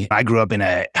me, I grew up in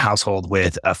a household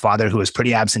with a father who was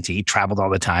pretty absentee, traveled all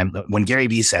the time. When Gary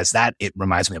Vee says that, it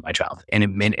reminds me of my childhood.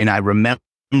 And I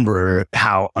remember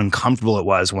how uncomfortable it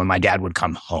was when my dad would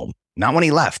come home. Not when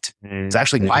he left. It was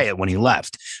actually quiet when he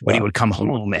left, but he would come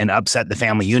home and upset the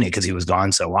family unit because he was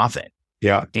gone so often.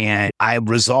 Yeah. And I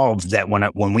resolved that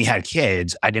when we had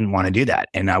kids, I didn't want to do that.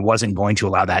 And I wasn't going to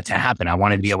allow that to happen. I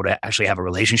wanted to be able to actually have a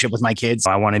relationship with my kids.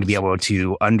 I wanted to be able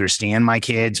to understand my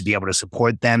kids, be able to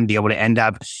support them, be able to end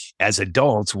up as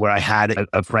adults where I had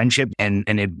a friendship and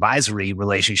an advisory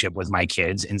relationship with my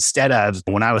kids instead of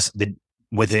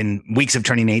within weeks of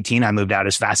turning 18, I moved out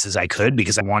as fast as I could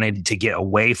because I wanted to get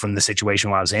away from the situation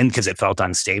where I was in because it felt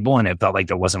unstable and it felt like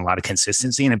there wasn't a lot of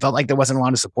consistency and it felt like there wasn't a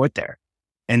lot of support there.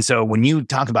 And so when you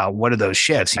talk about what are those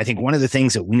shifts, I think one of the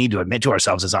things that we need to admit to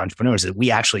ourselves as entrepreneurs is that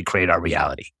we actually create our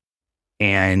reality.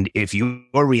 And if your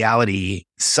reality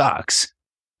sucks,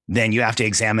 then you have to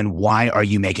examine why are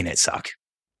you making it suck?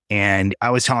 And I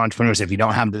always tell entrepreneurs, if you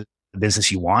don't have the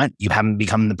business you want, you haven't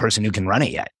become the person who can run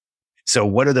it yet. So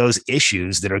what are those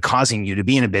issues that are causing you to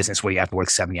be in a business where you have to work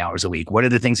 70 hours a week? What are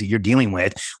the things that you're dealing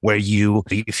with where you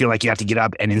feel like you have to get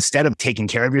up and instead of taking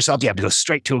care of yourself, you have to go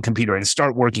straight to a computer and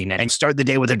start working and start the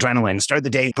day with adrenaline, start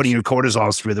the day putting your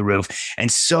cortisols through the roof.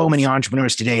 And so many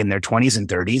entrepreneurs today in their 20s and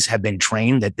 30s have been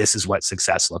trained that this is what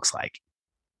success looks like.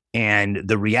 And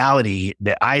the reality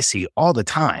that I see all the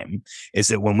time is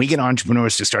that when we get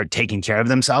entrepreneurs to start taking care of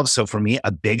themselves, so for me,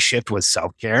 a big shift was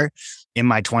self-care. In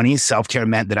my 20s, self-care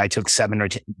meant that I took 7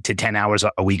 to 10 hours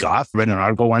a week off. I read an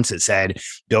article once that said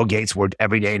Bill Gates worked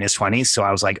every day in his 20s. So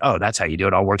I was like, oh, that's how you do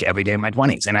it. I'll work every day in my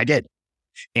 20s. And I did.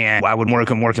 And I would work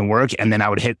and work and work. And then I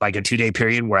would hit like a 2-day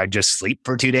period where I'd just sleep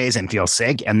for 2 days and feel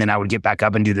sick. And then I would get back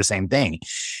up and do the same thing.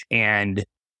 And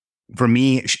for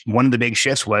me, one of the big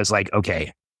shifts was like,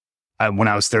 okay, when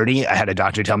I was 30, I had a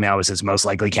doctor tell me I was his most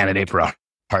likely candidate for a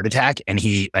heart attack. And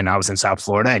I was in South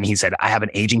Florida and he said, I have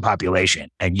an aging population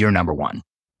and you're number one.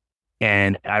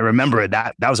 And I remember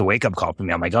that was a wake up call for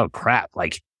me. I'm like, oh crap,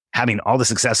 like having all the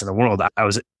success in the world. I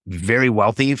was very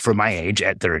wealthy for my age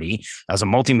at 30. I was a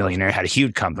multimillionaire, had a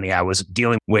huge company. I was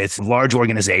dealing with large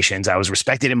organizations. I was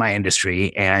respected in my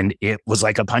industry. And it was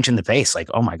like a punch in the face. Like,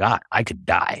 oh my God, I could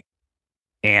die.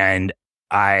 And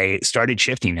I started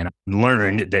shifting and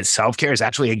learned that self-care is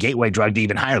actually a gateway drug to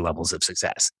even higher levels of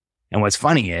success. And what's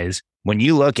funny is when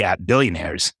you look at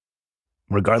billionaires,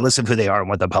 regardless of who they are and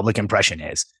what the public impression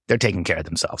is, they're taking care of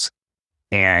themselves.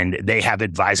 And they have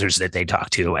advisors that they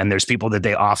talk to, and there's people that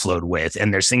they offload with,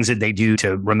 and there's things that they do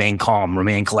to remain calm,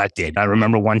 remain collected. I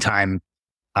remember one time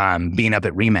being up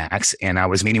at RE/MAX, and I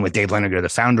was meeting with Dave Liniger, the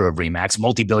founder of RE/MAX,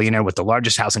 multi-billionaire with the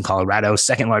largest house in Colorado,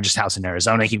 second largest house in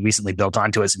Arizona. He recently built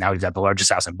onto us, and now he's got the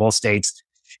largest house in both states.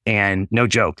 And no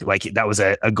joke, like that was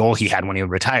a goal he had when he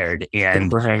retired.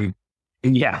 And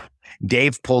yeah,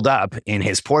 Dave pulled up in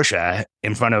his Porsche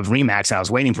in front of RE/MAX, and I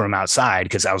was waiting for him outside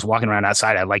because I was walking around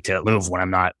outside. I like to move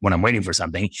when I'm waiting for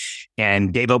something.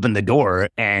 And Dave opened the door,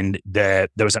 and there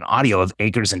was an audio of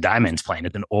Acres and Diamonds playing.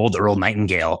 It's an old Earl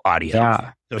Nightingale audio.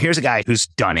 Yeah. So here's a guy who's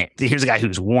done it. Here's a guy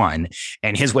who's won.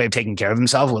 And his way of taking care of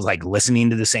himself was like listening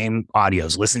to the same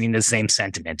audios, listening to the same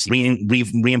sentiments,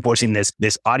 reinforcing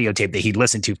this audio tape that he'd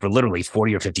listened to for literally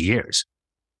 40 or 50 years.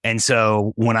 And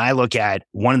so when I look at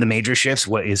one of the major shifts,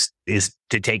 what is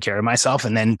to take care of myself.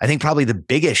 And then I think probably the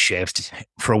biggest shift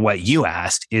for what you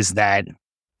asked is that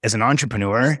as an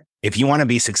entrepreneur, if you want to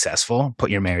be successful,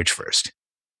 put your marriage first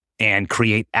and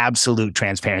create absolute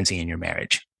transparency in your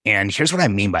marriage. And here's what I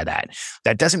mean by that.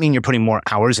 That doesn't mean you're putting more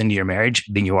hours into your marriage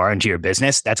than you are into your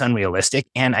business. That's unrealistic.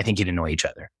 And I think you'd annoy each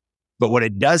other. But what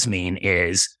it does mean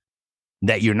is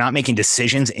that you're not making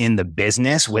decisions in the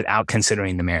business without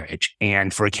considering the marriage.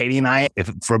 And for Katie and I,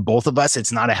 if for both of us,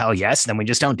 it's not a hell yes, then we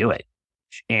just don't do it.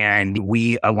 And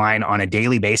we align on a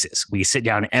daily basis. We sit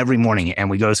down every morning and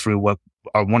we go through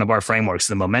one of our frameworks,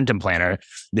 the Momentum Planner,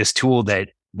 this tool that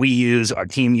we use, our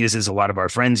team uses, a lot of our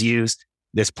friends use.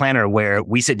 This planner where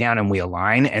we sit down and we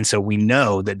align. And so we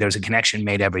know that there's a connection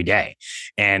made every day.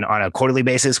 And on a quarterly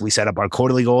basis, we set up our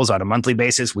quarterly goals. On a monthly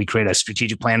basis, we create a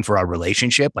strategic plan for our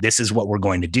relationship. This is what we're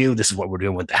going to do. This is what we're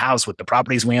doing with the house, with the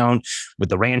properties we own, with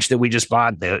the ranch that we just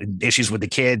bought, the issues with the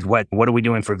kids. What are we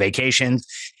doing for vacations?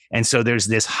 And so there's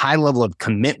this high level of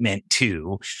commitment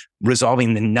to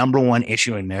resolving the number one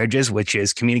issue in marriages, which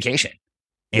is communication.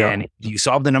 And you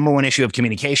solve the number one issue of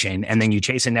communication, and then you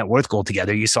chase a net worth goal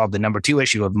together. You solve the number two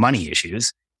issue of money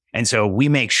issues. And so we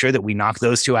make sure that we knock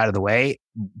those two out of the way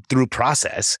through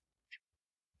process.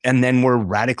 And then we're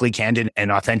radically candid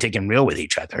and authentic and real with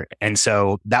each other. And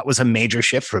so that was a major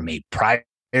shift for me. Prior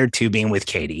to being with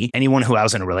Katie, anyone who I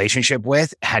was in a relationship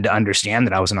with had to understand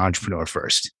that I was an entrepreneur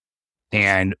first.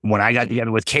 And when I got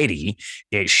together with Katie,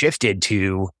 it shifted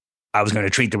to I was going to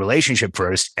treat the relationship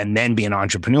first and then be an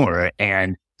entrepreneur.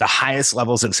 And the highest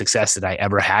levels of success that I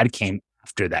ever had came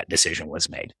after that decision was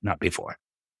made, not before.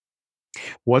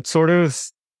 What sort of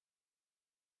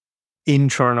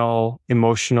internal,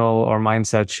 emotional, or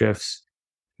mindset shifts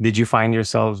did you find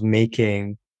yourselves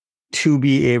making to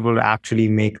be able to actually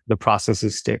make the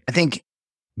processes stick? I think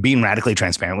being radically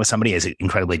transparent with somebody is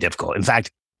incredibly difficult. In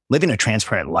fact, living a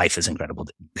transparent life is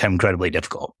incredibly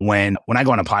difficult. When I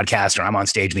go on a podcast or I'm on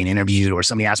stage being interviewed or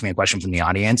somebody asks me a question from the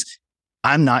audience,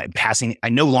 I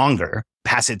no longer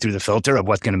pass it through the filter of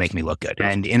what's going to make me look good.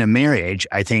 And in a marriage,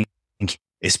 I think,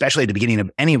 especially at the beginning of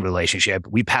any relationship,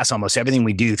 we pass almost everything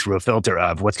we do through a filter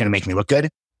of what's going to make me look good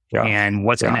and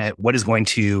what is going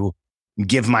to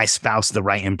give my spouse the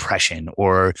right impression,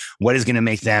 or what is going to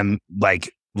make them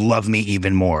like love me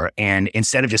even more. And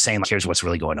instead of just saying, like, here's what's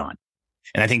really going on.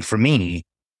 And I think for me,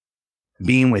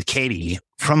 being with Katie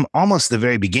from almost the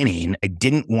very beginning, I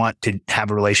didn't want to have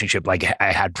a relationship like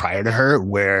I had prior to her,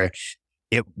 where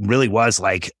it really was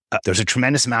like there's a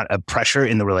tremendous amount of pressure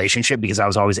in the relationship because I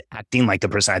was always acting like the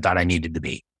person I thought I needed to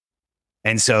be.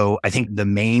 And so I think the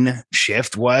main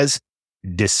shift was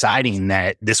deciding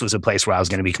that this was a place where I was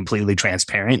going to be completely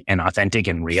transparent and authentic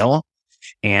and real,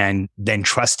 and then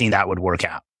trusting that would work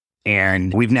out.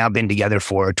 And we've now been together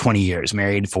for 20 years,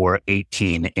 married for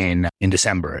 18 in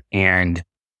December in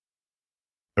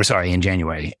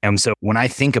January. And so when I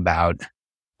think about,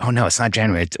 oh no, it's not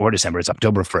January or December, it's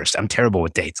October 1st. I'm terrible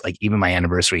with dates, like even my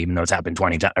anniversary, even though it's happened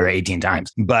 20 or 18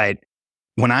 times. But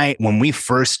when we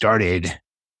first started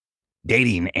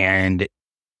dating and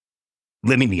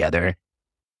living together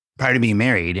prior to being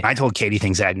married, I told Katie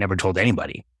things that I'd never told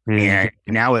anybody. And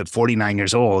now at 49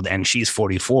 years old and she's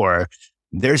 44,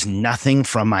 there's nothing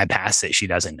from my past that she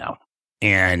doesn't know.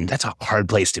 And that's a hard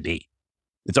place to be.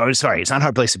 It's not a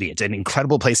hard place to be. It's an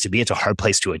incredible place to be. It's a hard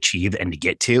place to achieve and to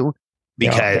get to,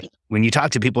 because when you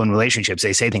talk to people in relationships,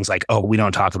 they say things like, oh, we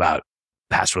don't talk about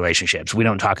past relationships. We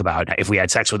don't talk about if we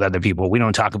had sex with other people. We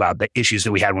don't talk about the issues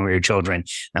that we had when we were children. And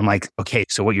I'm like, okay,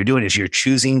 so what you're doing is you're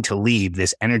choosing to leave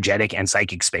this energetic and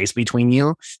psychic space between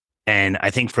you. And I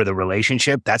think for the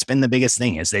relationship, that's been the biggest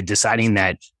thing, is that deciding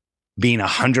that being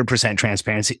 100%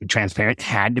 transparent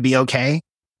had to be okay.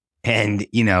 And,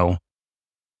 you know,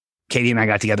 Katie and I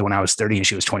got together when I was 30 and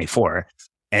she was 24.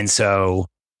 And so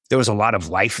there was a lot of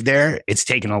life there. It's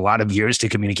taken a lot of years to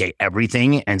communicate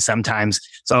everything. And sometimes,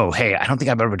 hey, I don't think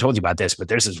I've ever told you about this, but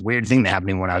there's this weird thing that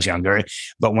happened when I was younger.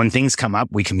 But when things come up,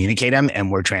 we communicate them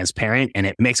and we're transparent. And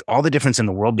it makes all the difference in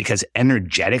the world because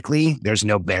energetically, there's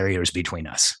no barriers between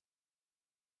us.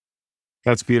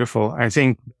 That's beautiful. I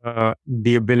think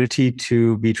the ability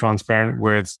to be transparent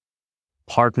with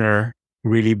partner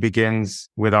really begins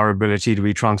with our ability to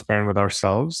be transparent with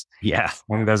ourselves. Yeah.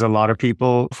 And there's a lot of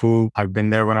people who, I've been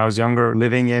there when I was younger,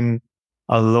 living in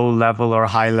a low level or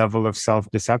high level of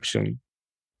self-deception.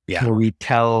 Yeah. Where we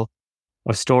tell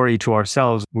a story to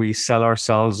ourselves. We sell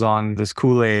ourselves on this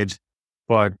Kool-Aid,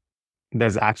 but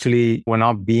we're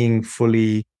not being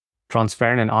fully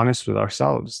transparent and honest with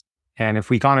ourselves. And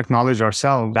if we can't acknowledge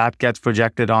ourselves, that gets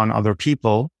projected on other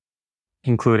people,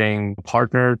 including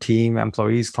partner, team,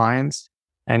 employees, clients.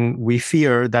 And we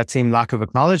fear that same lack of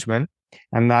acknowledgement,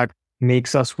 and that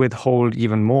makes us withhold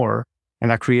even more. And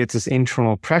that creates this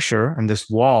internal pressure and this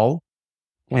wall,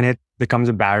 and it becomes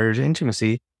a barrier to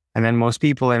intimacy. And then most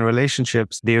people in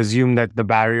relationships, they assume that the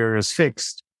barrier is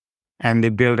fixed and they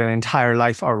build an entire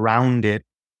life around it.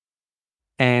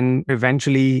 And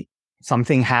eventually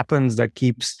something happens that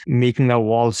keeps making the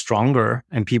wall stronger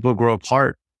and people grow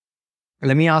apart.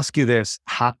 Let me ask you this.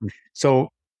 So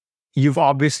you've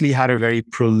obviously had a very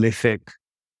prolific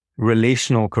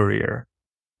relational career.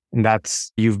 And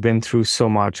you've been through so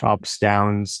much ups,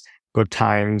 downs, good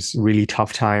times, really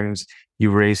tough times.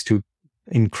 You raised two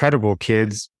incredible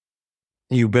kids.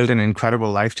 You built an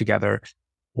incredible life together.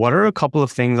 What are a couple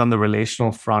of things on the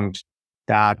relational front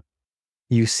that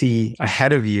you see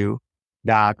ahead of you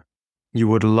that you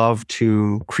would love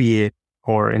to create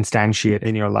or instantiate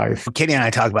in your life? Katie and I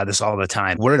talk about this all the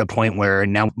time. We're at a point where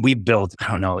now we've built,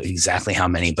 I don't know exactly how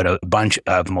many, but a bunch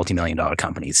of multi-million-dollar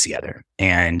companies together.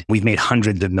 And we've made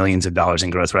hundreds of millions of dollars in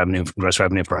gross revenue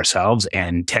for ourselves,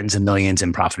 and tens of millions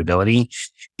in profitability,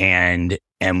 and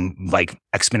like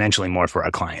exponentially more for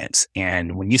our clients.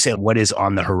 And when you say what is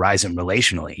on the horizon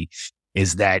relationally,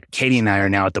 is that Katie and I are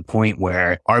now at the point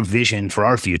where our vision for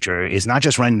our future is not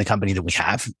just running the company that we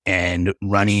have and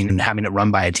running and having it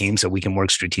run by a team so we can work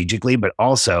strategically, but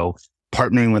also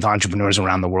partnering with entrepreneurs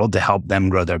around the world to help them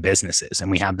grow their businesses.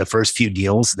 And we have the first few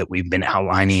deals that we've been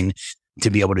outlining to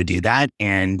be able to do that.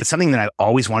 And it's something that I've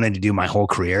always wanted to do my whole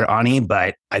career, Ani,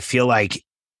 but I feel like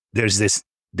there's this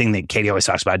thing that Katie always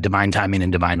talks about, divine timing and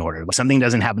divine order. When something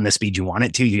doesn't happen the speed you want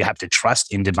it to, you have to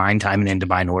trust in divine timing and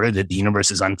divine order that the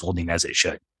universe is unfolding as it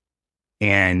should.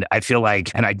 And I feel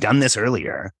like, had I done this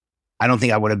earlier, I don't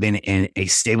think I would have been in a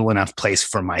stable enough place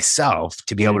for myself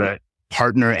to be able to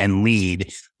partner and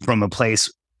lead from a place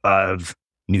of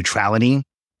neutrality,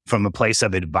 from a place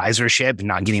of advisorship,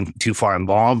 not getting too far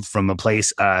involved, from a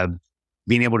place of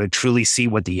being able to truly see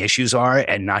what the issues are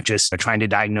and not just trying to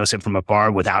diagnose it from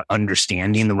afar without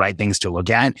understanding the right things to look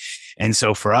at. And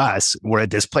so for us, we're at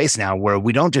this place now where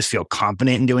we don't just feel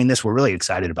confident in doing this, we're really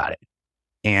excited about it.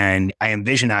 And I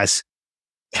envision us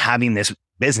having this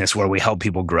business where we help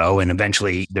people grow, and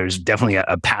eventually there's definitely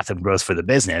a path of growth for the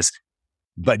business.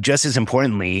 But just as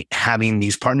importantly, having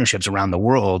these partnerships around the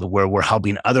world where we're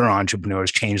helping other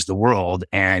entrepreneurs change the world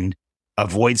and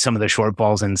avoid some of the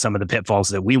shortfalls and some of the pitfalls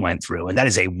that we went through. And that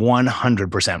is a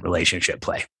 100% relationship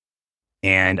play.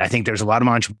 And I think there's a lot of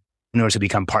entrepreneurs who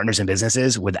become partners in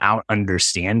businesses without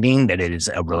understanding that it is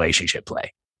a relationship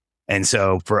play. And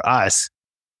so for us,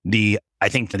 I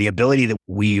think the ability that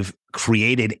we've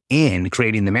created in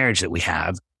creating the marriage that we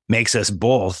have makes us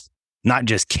both not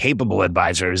just capable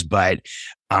advisors, but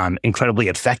incredibly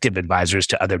effective advisors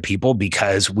to other people,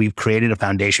 because we've created a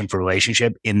foundation for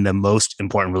relationship in the most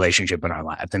important relationship in our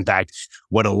lives. In fact,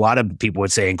 what a lot of people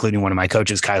would say, including one of my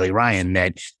coaches, Kylie Ryan,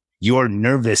 that your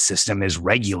nervous system is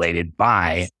regulated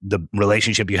by the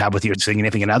relationship you have with your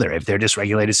significant other. If they're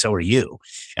dysregulated, so are you.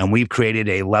 And we've created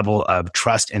a level of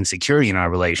trust and security in our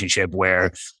relationship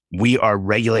where we are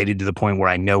regulated to the point where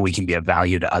I know we can be of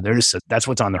value to others. So that's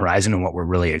what's on the horizon and what we're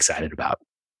really excited about.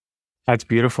 That's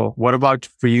beautiful. What about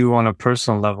for you on a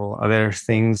personal level? Are there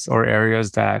things or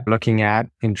areas that you're looking at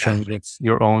in terms of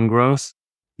your own growth?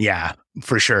 Yeah,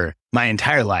 for sure. My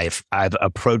entire life, I've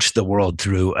approached the world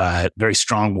through a very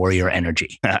strong warrior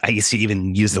energy. I used to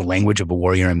even use the language of a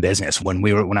warrior in business. When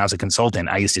I was a consultant,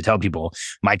 I used to tell people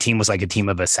my team was like a team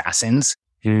of assassins,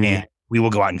 and we will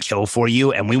go out and kill for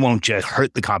you. And we won't just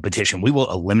hurt the competition. We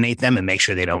will eliminate them and make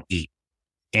sure they don't eat.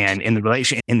 And in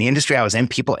the industry I was in,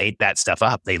 people ate that stuff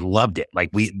up. They loved it.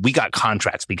 Like we got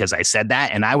contracts because I said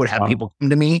that. And I would have people come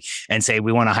to me and say,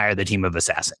 we want to hire the team of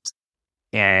assassins.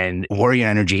 And warrior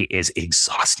energy is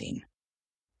exhausting.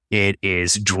 It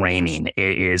is draining.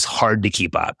 It is hard to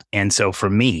keep up. And so for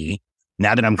me,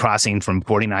 now that I'm crossing from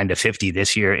 49 to 50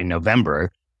 this year in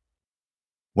November,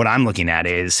 what I'm looking at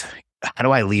is, how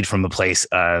do I lead from a place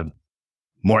of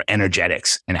more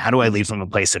energetics? And how do I lead from a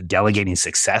place of delegating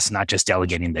success, not just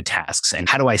delegating the tasks? And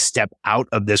how do I step out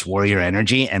of this warrior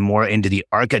energy and more into the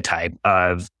archetype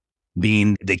of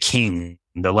being the king,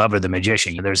 the lover, the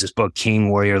magician? There's this book, King,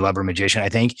 Warrior, Lover, Magician, I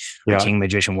think. Or King,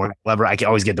 Magician, Warrior, Lover. I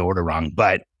always get the order wrong.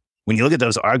 But when you look at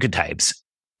those archetypes,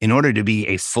 in order to be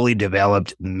a fully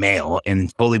developed male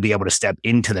and fully be able to step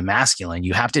into the masculine,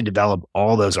 you have to develop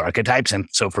all those archetypes. And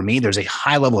so for me, there's a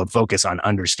high level of focus on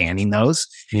understanding those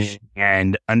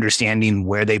and understanding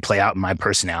where they play out in my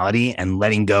personality and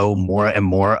letting go more and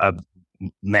more of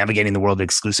navigating the world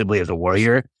exclusively as a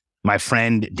warrior. My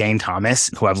friend, Dane Thomas,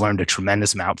 who I've learned a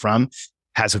tremendous amount from,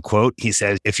 has a quote. He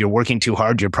says, if you're working too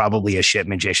hard, you're probably a shit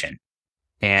magician.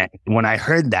 And when I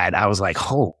heard that, I was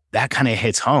like, oh, that kind of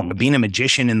hits home. Being a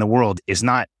magician in the world is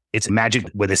not, it's magic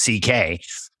with a CK.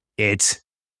 It's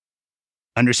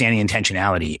understanding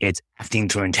intentionality. It's acting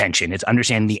through intention. It's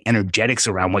understanding the energetics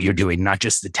around what you're doing, not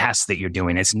just the tasks that you're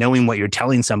doing. It's knowing what you're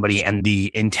telling somebody and the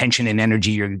intention and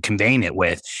energy you're conveying it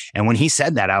with. And when he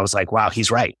said that, I was like, wow, he's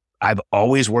right. I've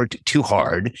always worked too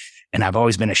hard and I've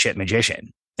always been a shit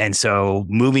magician. And so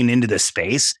moving into the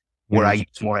space where I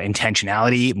use more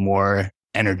intentionality, more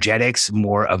energetics,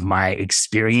 more of my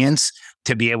experience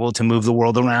to be able to move the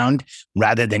world around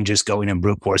rather than just going and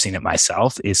brute forcing it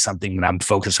myself is something that I'm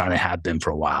focused on and have been for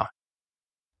a while.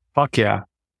 Fuck yeah.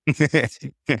 That's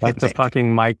a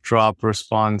fucking mic drop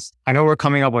response. I know we're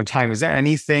coming up on time. Is there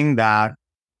anything that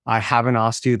I haven't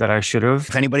asked you that I should have?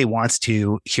 If anybody wants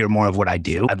to hear more of what I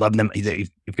do, I'd love them. If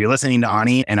you're listening to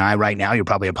Ani and I right now, you're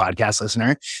probably a podcast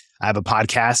listener. I have a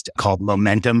podcast called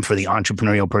Momentum for the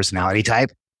Entrepreneurial Personality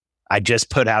Type. I just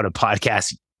put out a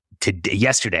podcast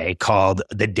yesterday called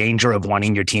The Danger of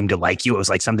Wanting Your Team to Like You. It was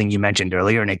like something you mentioned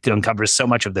earlier, and it uncovers so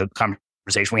much of the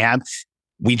conversation we had.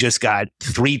 we just got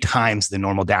 3 times the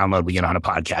normal download we get on a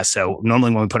podcast. So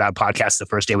normally when we put out podcasts, the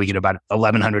first day we get about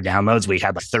 1,100 downloads. We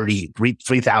had like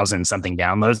 3,000 something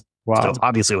downloads. Wow. So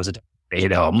obviously it was a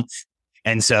hit home.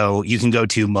 And so you can go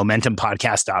to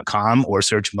momentumpodcast.com or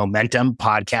search Momentum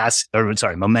for the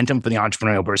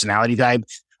entrepreneurial personality type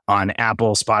on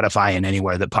Apple, Spotify, and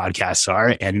anywhere that podcasts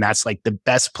are. And that's like the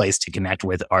best place to connect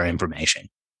with our information.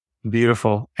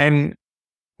 Beautiful. And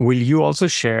will you also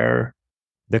share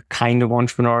the kind of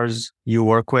entrepreneurs you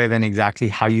work with and exactly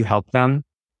how you help them?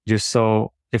 Just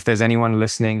so if there's anyone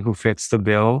listening who fits the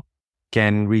bill,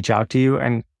 can reach out to you.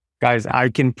 And guys,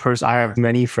 I have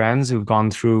many friends who've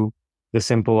gone through the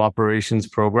Simple Operations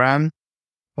program.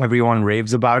 Everyone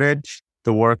raves about it.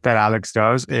 The work that Alex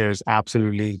does is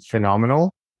absolutely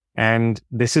phenomenal. And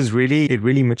this is it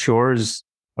really matures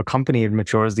a company. It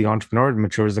matures the entrepreneur, it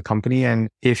matures the company. And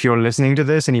if you're listening to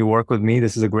this and you work with me,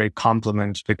 this is a great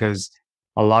compliment, because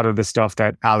a lot of the stuff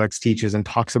that Alex teaches and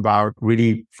talks about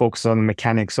really focuses on the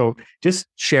mechanics. So just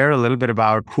share a little bit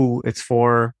about who it's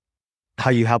for,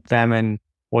 how you help them, and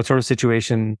what sort of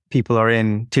situation people are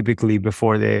in typically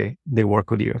before they work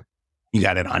with you. You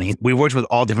got it, Ani. We worked with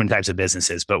all different types of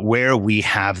businesses, but where we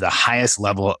have the highest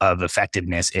level of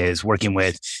effectiveness is working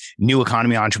with new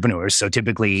economy entrepreneurs. So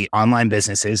typically online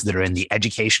businesses that are in the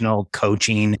educational,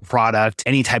 coaching, product,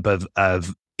 any type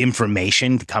of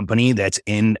information company that's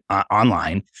in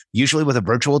online, usually with a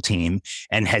virtual team,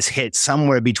 and has hit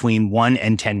somewhere between 1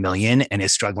 and 10 million and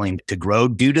is struggling to grow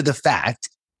due to the fact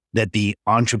that the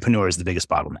entrepreneur is the biggest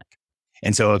bottleneck.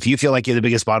 And so if you feel like you're the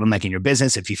biggest bottleneck in your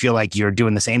business, if you feel like you're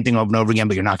doing the same thing over and over again,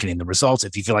 but you're not getting the results,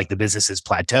 if you feel like the business is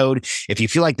plateaued, if you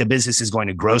feel like the business is going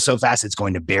to grow so fast, it's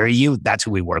going to bury you, that's who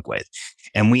we work with.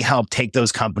 And we help take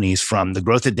those companies from the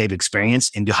growth that they've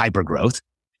experienced into hyper growth,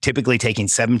 typically taking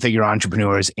 7-figure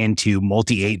entrepreneurs into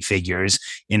multi-8 figures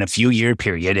in a few year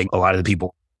period. And a lot of the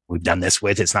people we've done this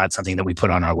with, it's not something that we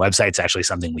put on our website. It's actually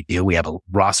something we do. We have a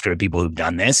roster of people who've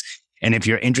done this. And if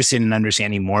you're interested in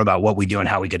understanding more about what we do and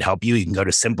how we could help you, you can go to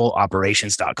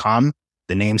simpleoperations.com.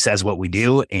 The name says what we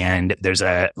do. And there's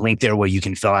a link there where you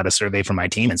can fill out a survey for my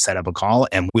team and set up a call.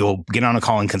 And we will get on a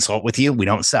call and consult with you. We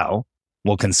don't sell.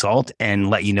 We'll consult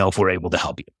and let you know if we're able to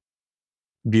help you.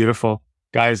 Beautiful.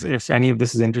 Guys, if any of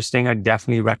this is interesting, I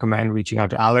definitely recommend reaching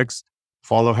out to Alex.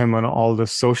 Follow him on all the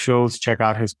socials. Check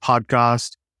out his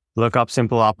podcast. Look up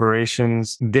Simple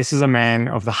Operations. This is a man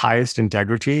of the highest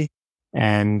integrity.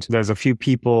 And there's a few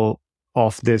people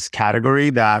of this category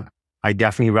that I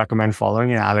definitely recommend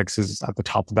following, and Alex is at the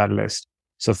top of that list.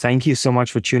 So thank you so much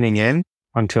for tuning in.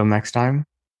 Until next time,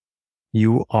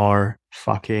 you are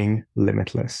fucking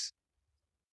limitless.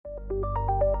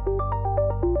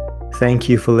 Thank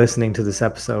you for listening to this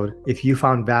episode. If you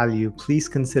found value, please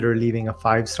consider leaving a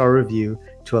 5-star review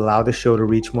to allow the show to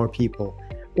reach more people,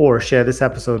 or share this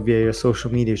episode via your social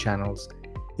media channels.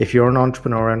 If you're an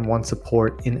entrepreneur and want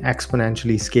support in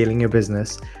exponentially scaling your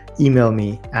business, email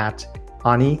me at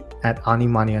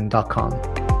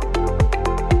ani@animanian.com.